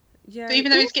 Yeah. So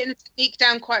even though he's getting the technique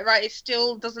down quite right, it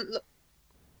still doesn't look...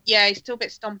 Yeah, he's still a bit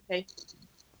stompy.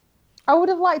 I would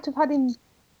have liked to have had him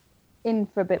in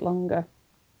for a bit longer,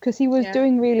 because he was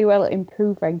doing really well at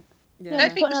improving. Yeah. I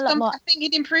think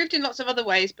he'd improved in lots of other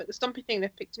ways, but the stompy thing,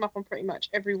 they've picked him up on pretty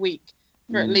much every week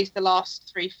for at least the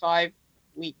last 3-5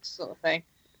 weeks sort of thing.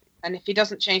 And if he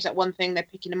doesn't change that one thing they're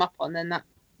picking him up on, then that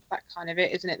kind of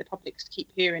it, isn't it? The publics keep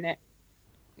hearing it.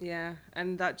 Yeah,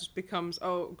 and that just becomes,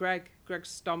 Greg's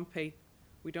stompy.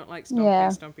 We don't like stompy. Yeah.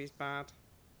 Stompy's bad.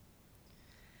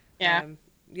 Yeah.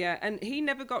 Yeah, and he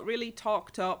never got really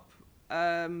talked up,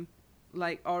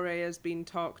 like Ore has been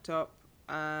talked up,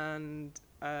 and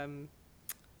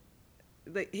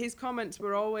his comments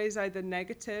were always either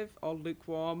negative or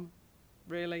lukewarm,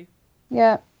 really.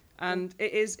 Yeah. And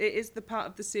it is the part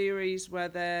of the series where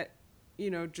they're,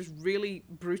 just really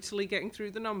brutally getting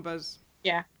through the numbers.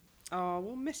 Yeah. Oh,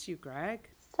 we'll miss you, Greg.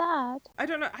 Sad. I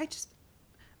don't know.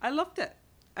 I loved it.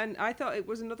 And I thought it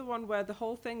was another one where the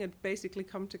whole thing had basically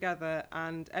come together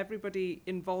and everybody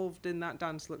involved in that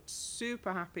dance looked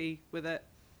super happy with it,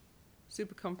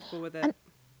 super comfortable with it.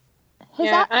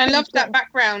 And I loved that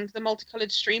background, the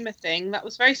multicoloured streamer thing. That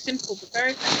was very simple but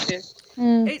very effective.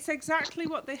 It's exactly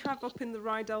what they have up in the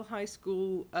Rydell High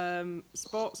School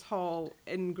sports hall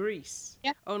in Greece.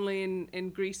 Yeah. Only in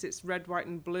Greece it's red, white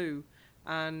and blue.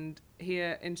 And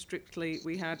here in Strictly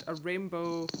we had a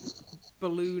rainbow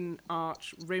balloon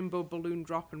arch, rainbow balloon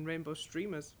drop and rainbow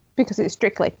streamers. Because it's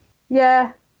Strictly.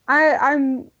 Yeah,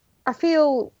 I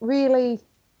feel really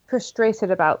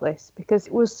frustrated about this because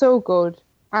it was so good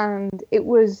and it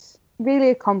was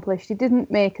really accomplished. He didn't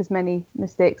make as many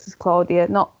mistakes as Claudia,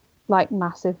 not like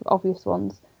massive obvious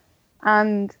ones.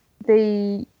 And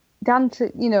the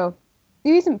dancer,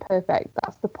 he isn't perfect.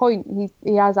 That's the point.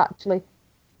 He has actually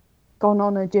gone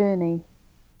on a journey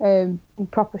in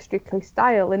proper Strictly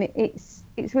style, and it's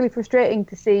really frustrating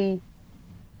to see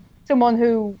someone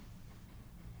who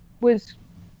was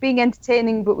being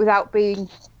entertaining but without gurning,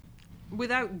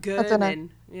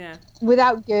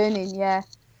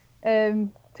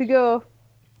 to go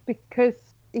because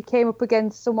he came up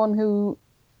against someone who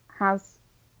has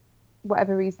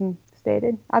whatever reason stayed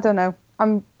in. I don't know.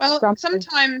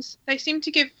 Sometimes they seem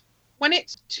to give, when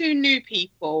it's two new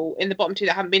people in the bottom two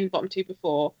that haven't been in the bottom two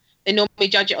before, they normally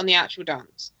judge it on the actual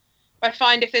dance. But I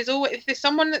find if there's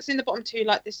someone that's in the bottom two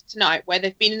like this tonight, where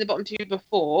they've been in the bottom two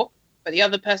before, but the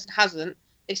other person hasn't,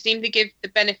 they seem to give the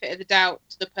benefit of the doubt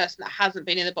to the person that hasn't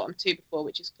been in the bottom two before,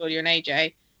 which is Claudia and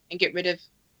AJ, and get rid of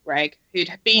Greg,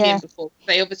 who'd been in before.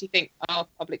 They obviously think,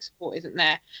 public support isn't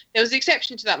there. There was an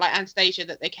exception to that, like Anastasia,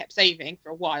 that they kept saving for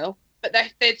a while. But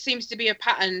there seems to be a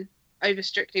pattern over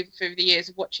Strictly through the years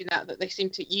of watching that they seem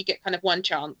to, you get kind of one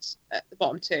chance at the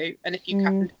bottom two, and if you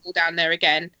happen to fall down there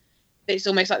again, it's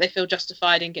almost like they feel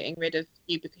justified in getting rid of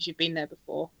you because you've been there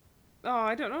before. Oh,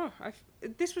 I don't know.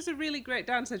 This was a really great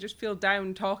dance. I just feel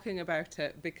down talking about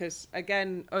it because,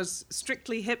 again, us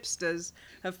Strictly hipsters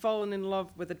have fallen in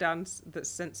love with a dance that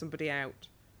sent somebody out.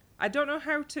 I don't know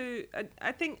how to...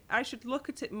 I think I should look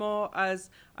at it more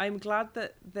as I'm glad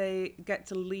that they get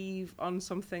to leave on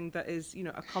something that is,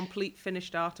 a complete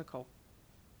finished article.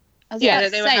 I was about to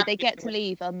say, they get to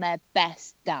leave on their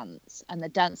best dance and the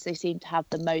dance they seem to have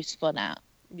the most fun at.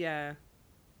 Yeah.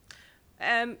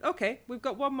 Okay, we've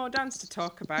got one more dance to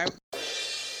talk about.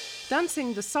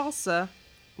 Dancing the salsa.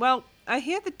 Well, I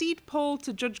hear the deed poll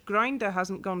to Judge Grinder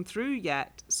hasn't gone through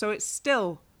yet, so it's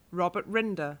still Robert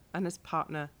Rinder and his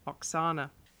partner Oksana.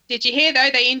 Did you hear, though,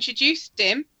 they introduced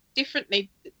him differently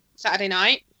Saturday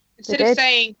night? Instead of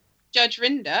saying Judge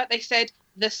Rinder, they said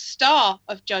the star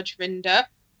of Judge Rinder,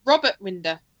 Robert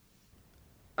Rinder.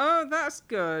 Oh, that's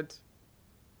good.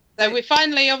 So we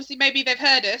finally, obviously, maybe they've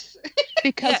heard us.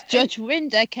 Because Judge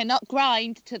Rinder cannot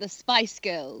grind to the Spice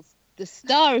Girls. The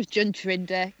star of Judge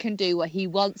Rinder can do what he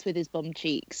wants with his bum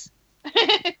cheeks.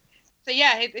 So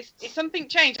yeah, it's something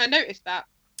changed. I noticed that.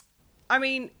 I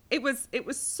mean, it was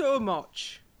so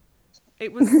much.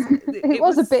 It was it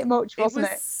was a bit much, wasn't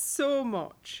it? So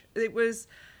much. It was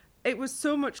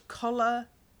so much colour.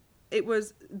 It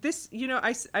was this,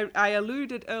 I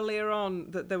alluded earlier on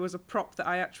that there was a prop that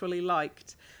I actually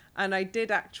liked. And I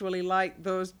did actually like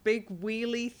those big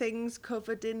wheelie things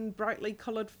covered in brightly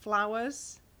coloured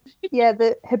flowers. Yeah,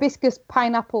 the hibiscus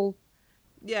pineapple.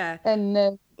 Yeah.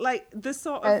 And like the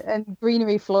sort of... and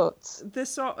greenery floats. The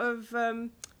sort of...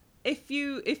 If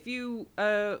you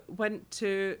went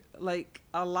to like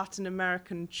a Latin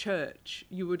American church,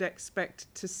 you would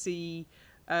expect to see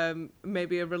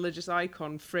maybe a religious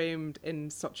icon framed in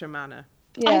such a manner.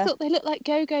 Yeah. I thought they looked like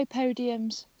go-go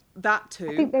podiums. That too.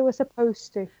 I think they were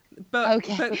supposed to. But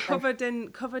covered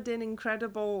in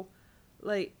incredible,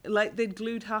 like they'd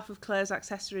glued half of Claire's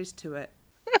accessories to it.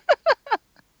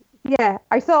 Yeah,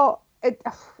 I thought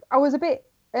I was a bit.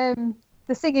 The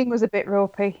singing was a bit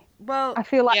ropey. Well, I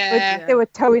feel like they were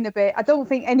towing a bit. I don't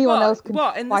think anyone else can.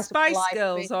 What in the Spice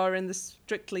Girls or in the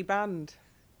Strictly Band?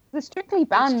 The Strictly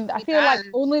Band. I feel like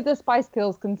only the Spice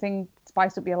Girls can sing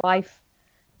 "Spice Up Your Life,"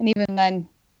 and even then,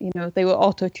 they were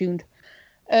auto-tuned.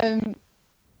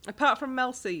 Apart from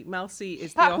Mel C. Mel C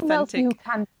is the authentic.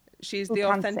 She's the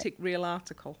authentic real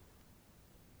article.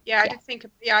 Yeah, I did think.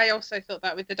 I also thought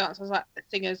that with the dance. I was like, the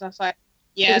singers. I was like,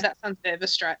 that sounds a bit of a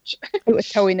stretch. It was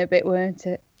towing a bit, weren't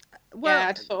it? Well,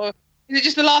 I just thought, is it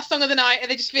just the last song of the night? Are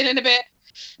they just feeling a bit?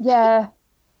 Yeah.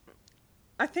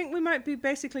 I think we might be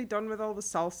basically done with all the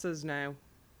salsas now.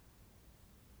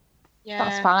 Yeah,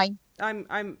 that's fine.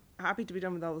 I'm happy to be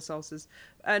done with all the salsas,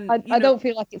 and I don't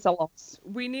feel like it's a loss.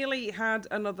 We nearly had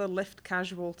another lift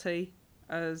casualty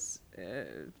as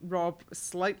Rob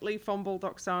slightly fumbled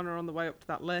Oksana on the way up to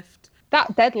that lift.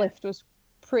 That deadlift was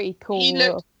pretty cool. He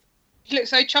looked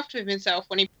so chuffed with himself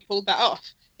when he pulled that off.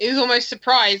 It was almost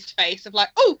surprised face of like,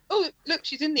 oh, look,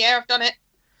 she's in the air. I've done it.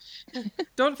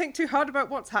 Don't think too hard about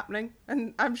what's happening,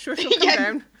 and I'm sure she'll come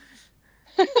down.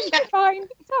 It's fine.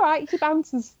 It's all right. She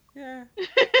bounces. Yeah.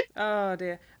 Oh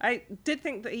dear. I did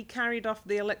think that he carried off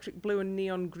the electric blue and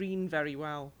neon green very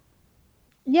well.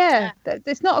 Yeah.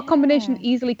 It's not a combination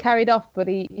easily carried off, but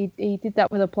he did that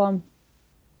with a plum.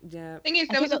 Yeah. Thing is,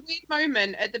 there was a weird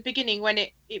moment at the beginning when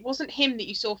it wasn't him that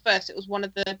you saw first. It was one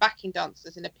of the backing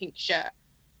dancers in a pink shirt,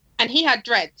 and he had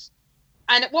dreads.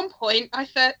 And at one point,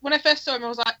 when I first saw him, I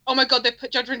was like, "Oh my god, they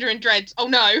put Judge Rinder in dreads! Oh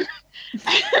no!"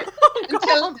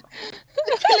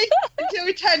 until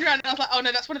we turned around, and I was like, "Oh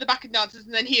no, that's one of the backing dancers."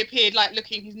 And then he appeared, like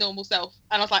looking his normal self,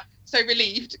 and I was like, so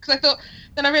relieved because I thought.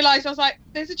 Then I realised I was like,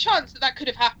 "There's a chance that could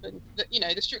have happened. That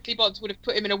the Strictly Bonds would have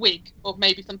put him in a wig or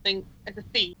maybe something as a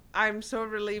theme." I'm so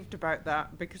relieved about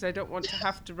that because I don't want to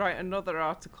have to write another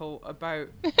article about.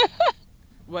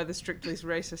 Whether Strictly's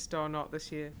racist or not this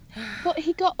year. But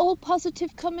he got all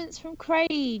positive comments from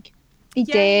Craig. He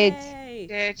did.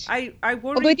 I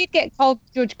worried. Although he did get called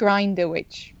Judge Grinder,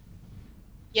 which...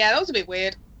 Yeah, that was a bit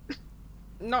weird.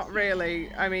 Not really.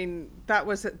 I mean, that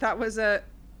was a...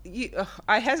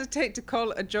 I hesitate to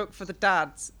call it a joke for the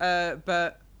dads,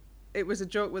 but it was a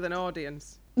joke with an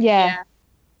audience. Yeah.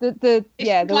 There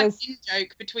was a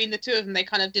joke between the two of them. They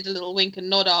kind of did a little wink and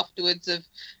nod afterwards of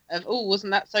oh, wasn't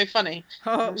that so funny?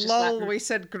 Oh, lol, we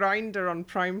said Grinder on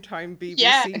primetime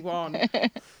BBC One.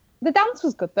 The dance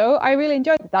was good though. I really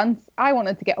enjoyed the dance. I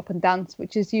wanted to get up and dance,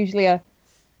 which is usually a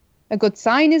good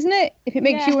sign, isn't it? If it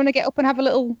makes you want to get up and have a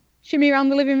little shimmy around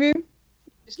the living room.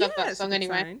 Just love that song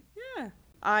anyway. Sign. Yeah,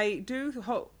 I do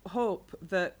hope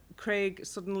that Craig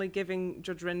suddenly giving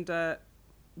Judge Rinder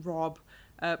Rob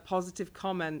positive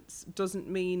comments doesn't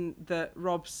mean that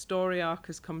Rob's story arc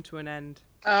has come to an end.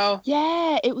 Oh.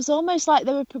 Yeah, it was almost like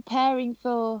they were preparing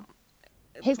for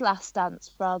his last dance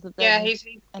rather than... Yeah, he's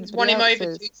won him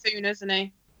over too soon, hasn't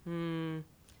he?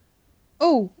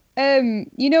 Oh,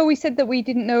 we said that we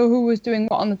didn't know who was doing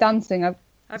what on the dancing. Have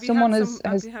you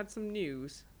had some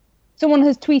news? Someone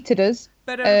has tweeted us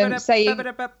saying...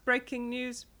 Breaking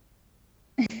news.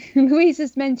 Louise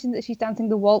has mentioned that she's dancing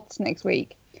the waltz next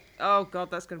week. Oh God,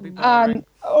 that's going to be boring. And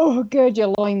oh, gird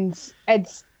your loins.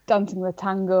 Ed's dancing the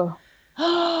tango.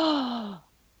 And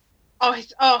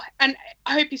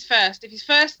I hope he's first. If he's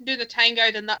first and doing the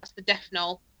tango, then that's the death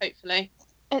knell. Hopefully.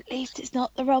 At least it's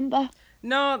not the rumba.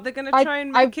 No, they're going to try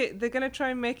and make it. They're going to try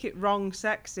and make it wrong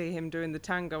sexy. Him doing the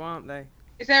tango, aren't they?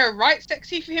 Is there a right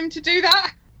sexy for him to do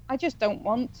that? I just don't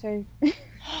want to.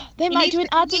 They might do an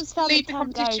Addams Family leave the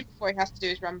tango. competition before he has to do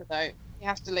his rumba, though. He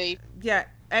has to leave. Yeah,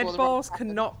 Ed Before the Balls rumba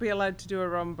cannot be allowed to do a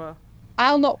rumba.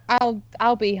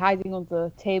 I'll be hiding under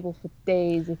the table for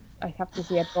days if I have to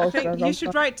see Ed Balls. I think you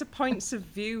should write to Points of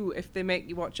View if they make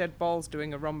you watch Ed Balls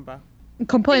doing a rumba.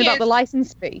 Complain about the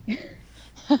license fee.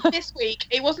 This week,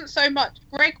 it wasn't so much.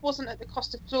 Greg wasn't at the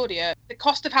cost of Claudia. The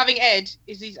cost of having Ed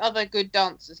is these other good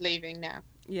dancers leaving now.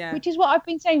 Yeah. Which is what I've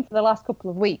been saying for the last couple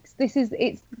of weeks.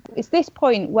 It's this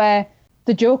point where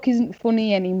the joke isn't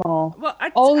funny anymore. Well,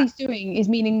 all he's doing is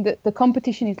meaning that the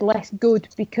competition is less good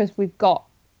because we've got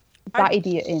that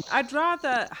idiot in. I'd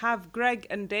rather have Greg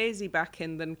and Daisy back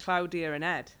in than Claudia and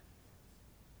Ed.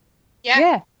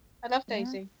 Yeah. I love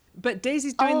Daisy. But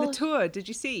Daisy's doing the tour, did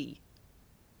you see?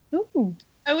 Ooh.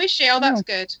 Oh, is she? Oh, that's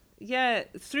good. Yeah,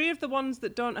 3 of the ones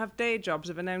that don't have day jobs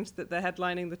have announced that they're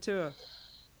headlining the tour.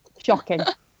 Shocking.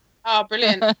 Oh,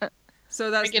 brilliant. So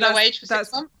that's regular wage for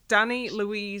 6 months? Danny,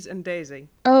 Louise and Daisy.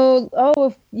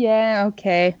 Oh, yeah,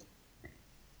 okay.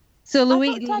 So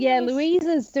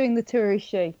Louisa's doing the tour, is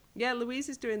she? Yeah, Louise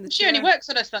is doing the tour. She only works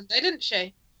on a Sunday, didn't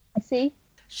she? I see.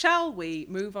 Shall we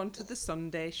move on to the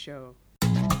Sunday show?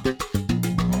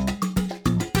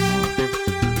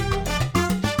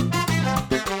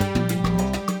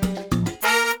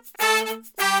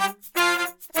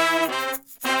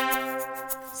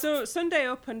 So Sunday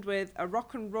opened with a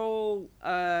rock and roll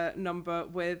number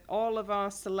with all of our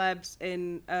celebs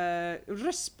in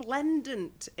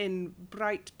resplendent in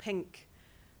bright pink,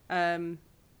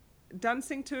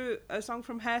 dancing to a song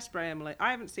from Hairspray. Emily, I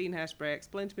haven't seen Hairspray.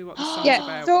 Explain to me what the song's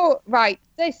about. So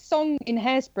this song in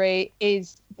Hairspray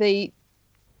is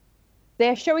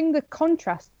they're showing the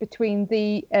contrast between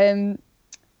the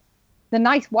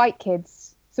nice white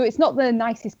kids. So it's not the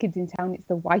nicest kids in town; it's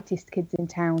the whitest kids in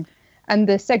town. And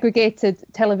the segregated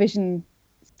television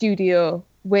studio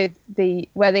where they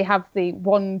have the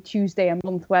one Tuesday a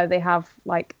month where they have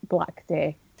like Black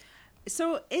Day.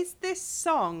 So is this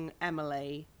song,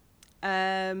 Emily,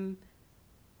 in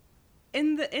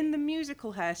the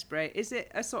musical Hairspray, is it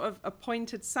a sort of a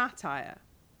pointed satire?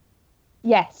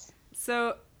 Yes.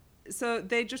 So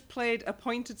they just played a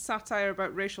pointed satire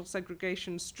about racial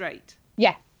segregation straight?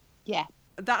 Yeah.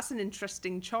 That's an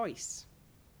interesting choice.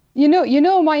 You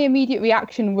know, my immediate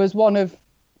reaction was one of,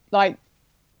 like,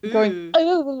 going,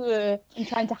 and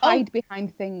trying to hide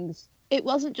behind things. It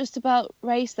wasn't just about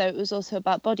race, though. It was also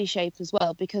about body shape as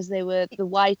well, because they were the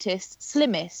whitest,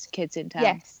 slimmest kids in town.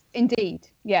 Yes, indeed.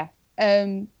 Yeah.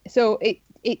 So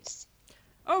it's...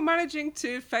 Oh, managing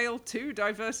to fail 2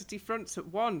 diversity fronts at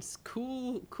once.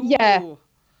 Cool. Yeah.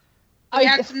 We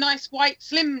had some nice white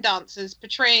slim dancers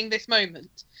portraying this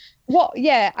moment.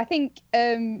 I think...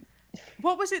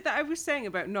 What was it that I was saying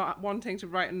about not wanting to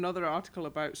write another article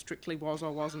about strictly was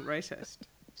or wasn't racist?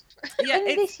 Yeah,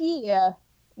 in this year,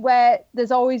 where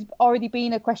there's already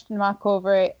been a question mark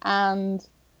over it, and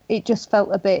it just felt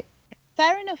a bit...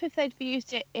 Fair enough if they'd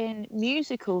used it in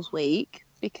Musicals Week,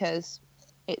 because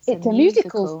it's a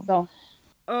musical song.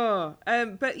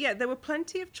 But yeah, there were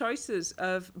plenty of choices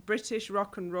of British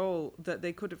rock and roll that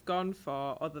they could have gone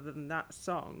for other than that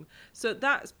song. So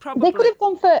that's probably... They could have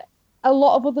gone for a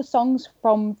lot of other songs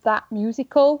from that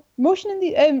musical. Motion in the,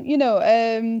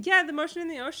 Yeah, the Motion in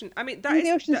the Ocean. I mean,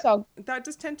 song. That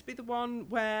does tend to be the one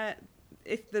where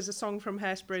if there's a song from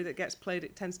Hairspray that gets played,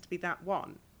 it tends to be that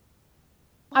one.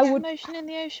 What's the Motion in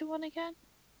the Ocean one again?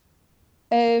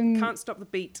 Can't Stop the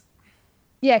Beat.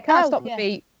 Yeah, Can't Stop the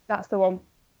Beat. That's the one.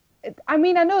 I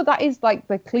mean, I know that is like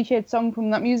the cliched song from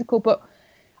that musical, but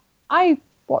I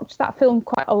watched that film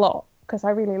quite a lot because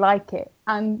I really like it,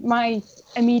 and my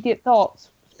immediate thoughts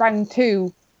sprang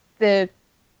to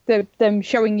them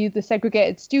showing you the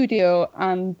segregated studio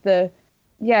and that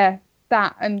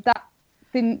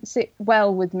didn't sit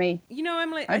well with me. You know,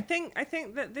 Emily, I think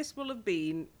that this will have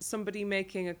been somebody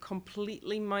making a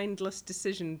completely mindless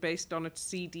decision based on a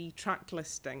CD track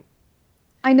listing.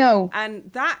 I know. And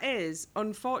that is,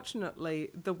 unfortunately,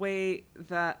 the way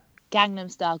that Gangnam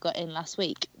Style got in last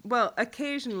week. Well,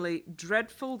 occasionally,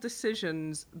 dreadful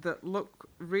decisions that look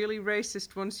really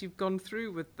racist once you've gone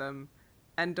through with them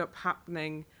end up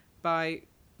happening by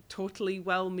totally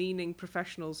well-meaning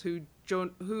professionals who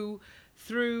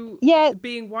through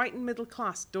being white and middle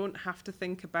class, don't have to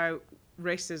think about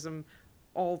racism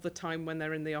all the time when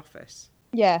they're in the office.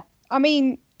 Yeah, I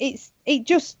mean, it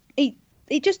just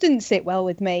didn't sit well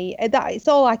with me. It's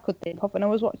all I could think of when I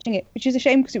was watching it, which is a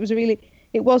shame because it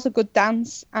was a good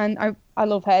dance, and I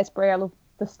love Hairspray. I love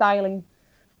the styling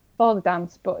for the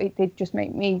dance, but it did just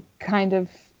make me kind of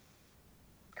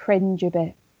cringe a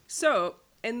bit. So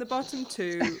in the bottom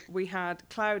two, we had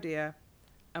Claudia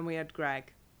and we had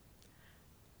Greg.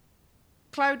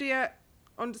 Claudia,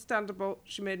 understandable.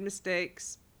 She made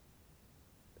mistakes.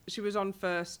 She was on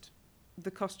first.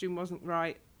 The costume wasn't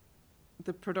right.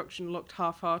 The production looked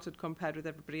half-hearted compared with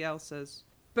everybody else's.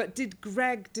 But did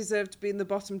Greg deserve to be in the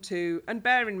bottom two? And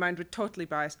bear in mind, we're totally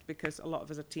biased because a lot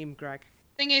of us are Team Greg.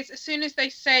 Thing is, as soon as they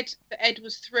said that Ed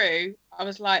was through, I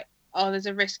was like, oh, there's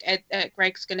a risk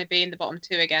Greg's going to be in the bottom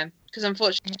two again. Because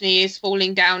unfortunately, he is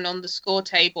falling down on the score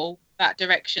table that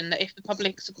direction, that if the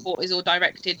public support is all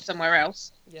directed somewhere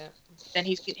else, then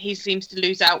he seems to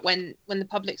lose out when the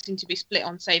public seem to be split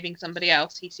on saving somebody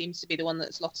else. He seems to be the one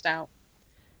that's lost out.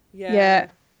 Yeah.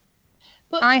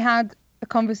 But I had a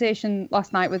conversation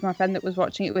last night with my friend that was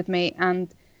watching it with me,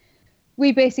 and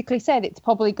we basically said it's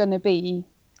probably going to be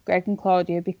Greg and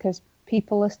Claudia because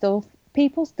people still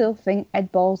think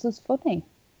Ed Balls is funny.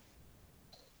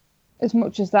 As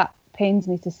much as that pains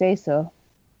me to say so.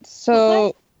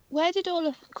 So where did all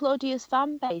of Claudia's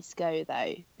fan base go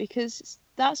though? Because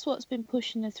that's what's been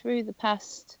pushing her through the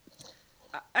past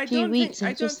few weeks.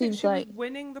 I don't think she was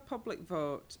winning the public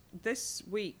vote. This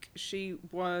week she'd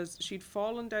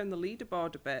fallen down the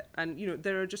leaderboard a bit, and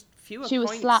there are just fewer. She was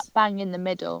points. slap bang in the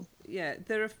middle. Yeah,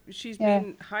 she's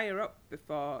been higher up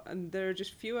before, and there are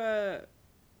just fewer.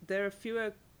 There are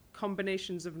fewer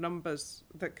combinations of numbers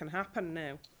that can happen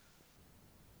now.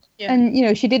 Yeah.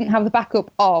 And she didn't have the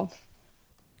backup of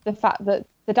the fact that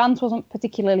the dance wasn't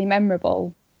particularly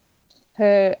memorable.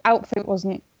 Her outfit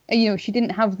wasn't. She didn't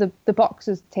have the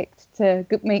boxes ticked to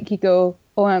make you go,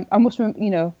 oh, I must,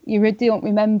 you really don't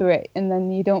remember it, and then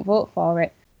you don't vote for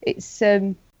it. It's,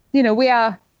 we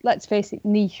are, let's face it,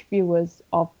 niche viewers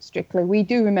of Strictly. We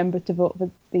do remember to vote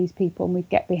for these people, and we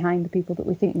get behind the people that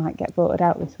we think might get voted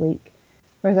out this week.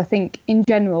 Whereas I think, in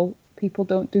general, people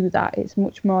don't do that. It's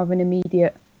much more of an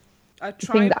immediate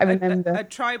thing that I remember. A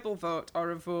tribal vote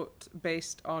or a vote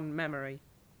based on memory.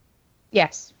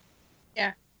 Yes.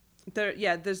 Yeah.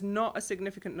 There's not a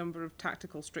significant number of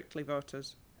tactical Strictly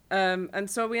voters. And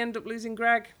so we end up losing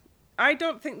Greg. I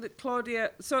don't think that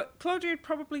Claudia had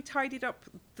probably tidied up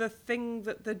the thing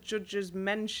that the judges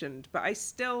mentioned, but I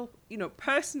still,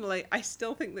 personally, I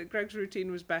still think that Greg's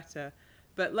routine was better.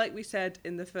 But like we said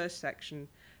in the first section,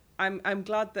 I'm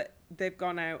glad that they've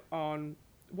gone out on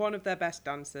one of their best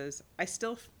dancers. I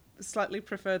still slightly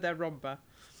prefer their rumba.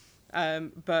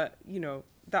 But,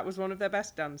 that was one of their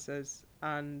best dancers,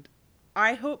 and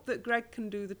I hope that Greg can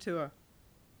do the tour,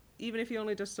 even if he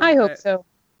only does some I of hope it. so.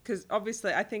 Because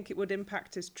obviously I think it would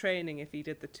impact his training if he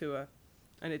did the tour,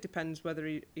 and it depends whether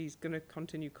he's going to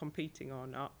continue competing or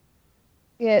not.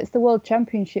 Yeah, it's the World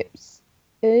Championships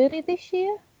early this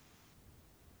year?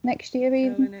 Next year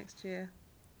even? Early next year.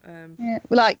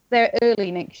 They're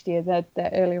early next year.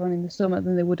 They're earlier on in the summer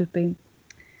than they would have been.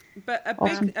 But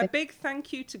a big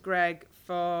thank you to Greg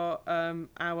for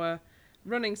our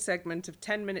running segment of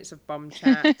 10 minutes of bomb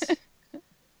chat,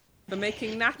 for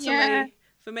making Natalie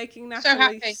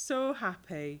so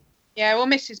happy. Yeah, we'll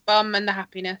miss his bum and the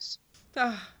happiness.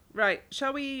 Right,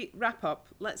 shall we wrap up?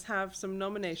 Let's have some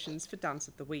nominations for Dance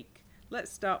of the Week.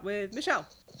 Let's start with Michelle.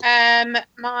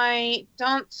 My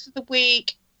Dance of the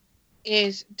Week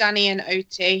is Danny and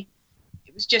Oti.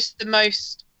 It was just the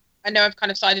most. I know I've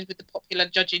kind of sided with the popular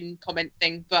judging comment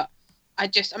thing, but I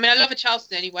love a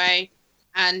Charleston anyway,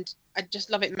 and I just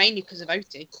love it mainly because of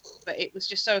Oti. But it was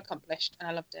just so accomplished, and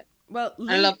I loved it. Well,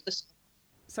 I loved the.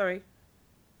 Sorry.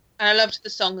 And I loved the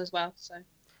song as well. So.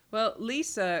 Well,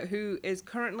 Lisa, who is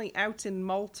currently out in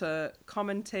Malta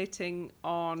commentating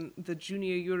on the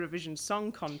Junior Eurovision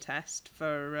Song Contest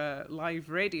for live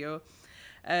radio,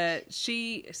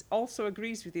 she also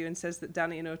agrees with you and says that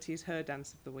Danny and Oti is her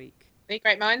Dance of the Week.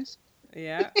 Great minds.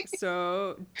 Yeah.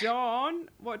 So, Dawn,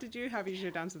 what did you have as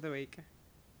your Dance of the Week?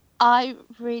 I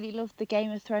really loved the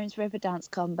Game of Thrones river dance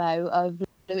combo of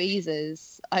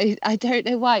Louisa's. I don't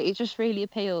know why, it just really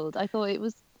appealed. I thought it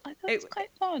was quite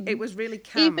fun. It was really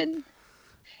camp.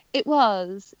 It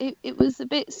was a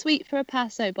bit sweet for a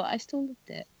paso, but I still loved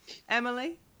it.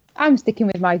 Emily? I'm sticking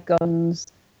with my guns.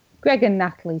 Greg and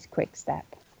Natalie's Quick Step.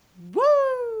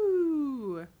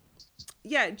 Woo!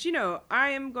 Yeah, do you know,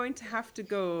 I am going to have to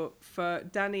go for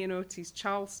Danny and Oti's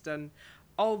Charleston,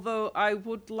 although I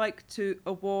would like to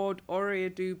award Aurea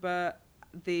Duba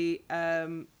the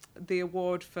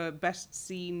award for best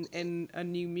scene in a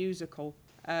new musical.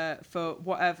 for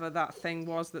whatever that thing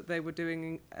was that they were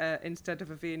doing instead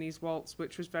of a Viennese waltz,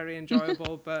 which was very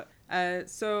enjoyable. But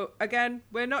so again,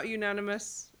 we're not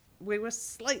unanimous. We were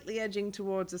slightly edging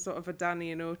towards a sort of a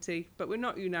Danny and Oti, but we're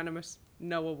not unanimous.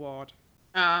 No award.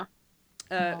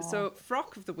 So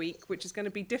frock of the week, which is going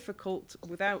to be difficult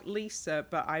without Lisa,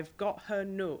 but I've got her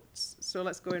notes. So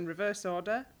let's go in reverse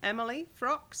order. Emily,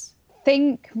 frocks? I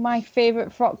think my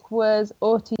favourite frock was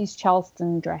Oti's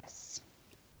Charleston dress.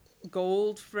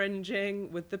 Gold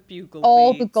fringing with the bugle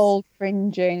All beads. the gold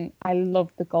fringing. I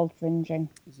love the gold fringing.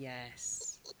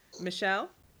 Yes.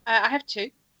 Michelle? I have two.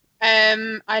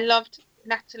 I loved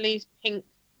Natalie's pink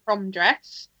prom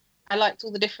dress. I liked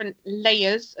all the different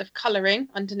layers of colouring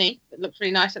underneath. It looked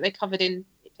really nice that they covered in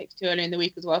It Takes Two earlier in the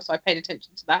week as well, so I paid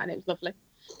attention to that and it was lovely.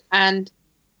 And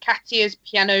Katia's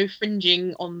piano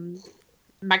fringing on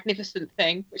magnificent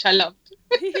thing, which I loved.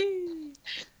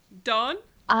 Dawn?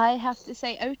 I have to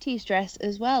say Oti's dress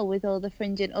as well with all the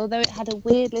fringing. Although it had a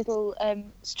weird little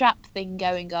strap thing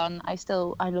going on, I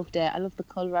loved it. I loved the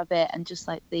colour of it and just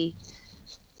like the...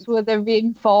 Were the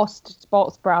reinforced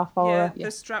sports bra for her?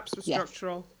 The straps were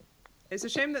structural. It's a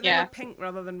shame that they were pink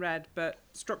rather than red, but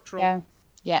structural.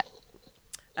 Yeah.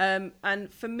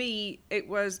 And for me, it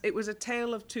was a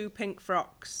tale of two pink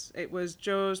frocks. It was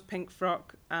Joe's pink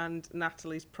frock and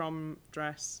Natalie's prom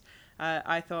dress.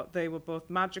 I thought they were both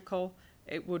magical.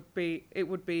 It would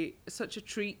be such a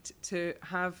treat to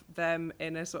have them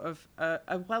in a sort of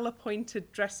a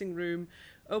well-appointed dressing room,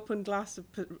 open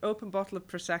bottle of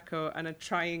prosecco, and a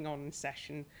trying on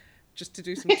session, just to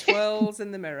do some twirls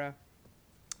in the mirror.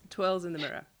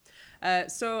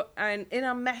 So, and in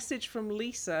our message from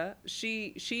Lisa,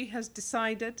 she has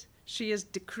decided, she has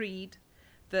decreed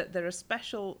that there are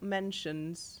special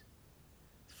mentions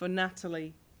for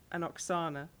Natalie and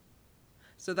Oksana.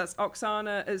 So that's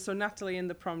Oksana, so Natalie in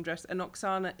the prom dress, and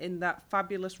Oksana in that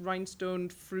fabulous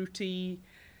rhinestoned fruity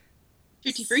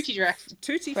dress.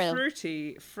 Tutti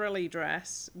fruity frilly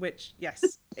dress, which,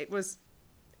 yes, it was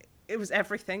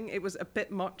everything. It was a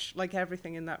bit much like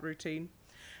everything in that routine.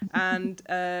 And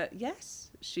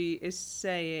yes, she is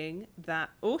saying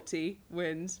that Oti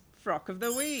wins Frock of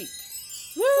the Week.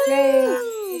 Woo!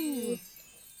 Yay!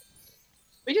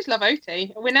 We just love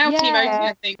Oti. We're now Team Oti,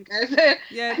 I think. I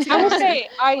will say,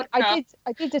 I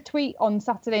did a tweet on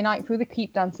Saturday night through the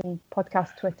Keep Dancing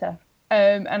podcast Twitter,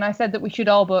 and I said that we should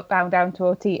all bow down to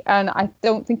Oti, and I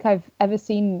don't think I've ever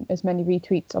seen as many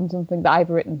retweets on something that I've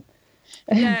written.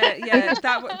 Yeah,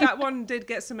 that one did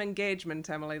get some engagement,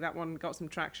 Emily. That one got some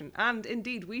traction. And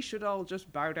indeed, we should all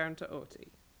just bow down to Oti.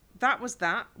 That was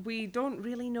that. We don't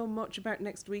really know much about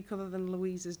next week other than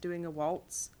Louise is doing a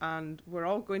waltz, and we're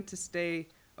all going to stay...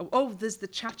 Oh, there's the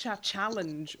Cha-Cha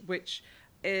Challenge, which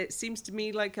it seems to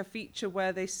me like a feature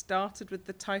where they started with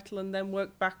the title and then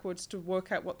worked backwards to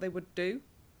work out what they would do.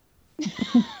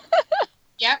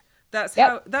 Yep. That's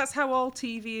how all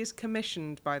TV is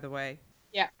commissioned, by the way.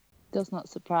 Yeah. Does not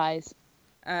surprise.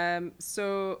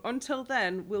 So until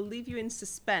then, we'll leave you in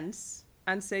suspense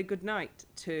and say goodnight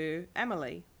to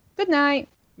Emily. Good night.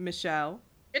 Michelle.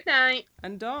 Good night.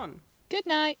 And Dawn. Good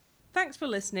night. Thanks for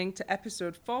listening to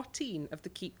episode 14 of the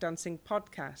Keep Dancing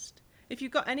podcast. If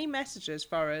you've got any messages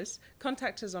for us,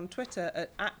 contact us on Twitter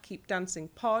at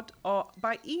keepdancingpod or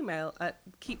by email at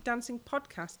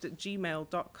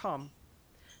keepdancingpodcast@gmail.com.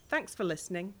 Thanks for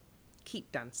listening.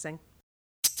 Keep dancing.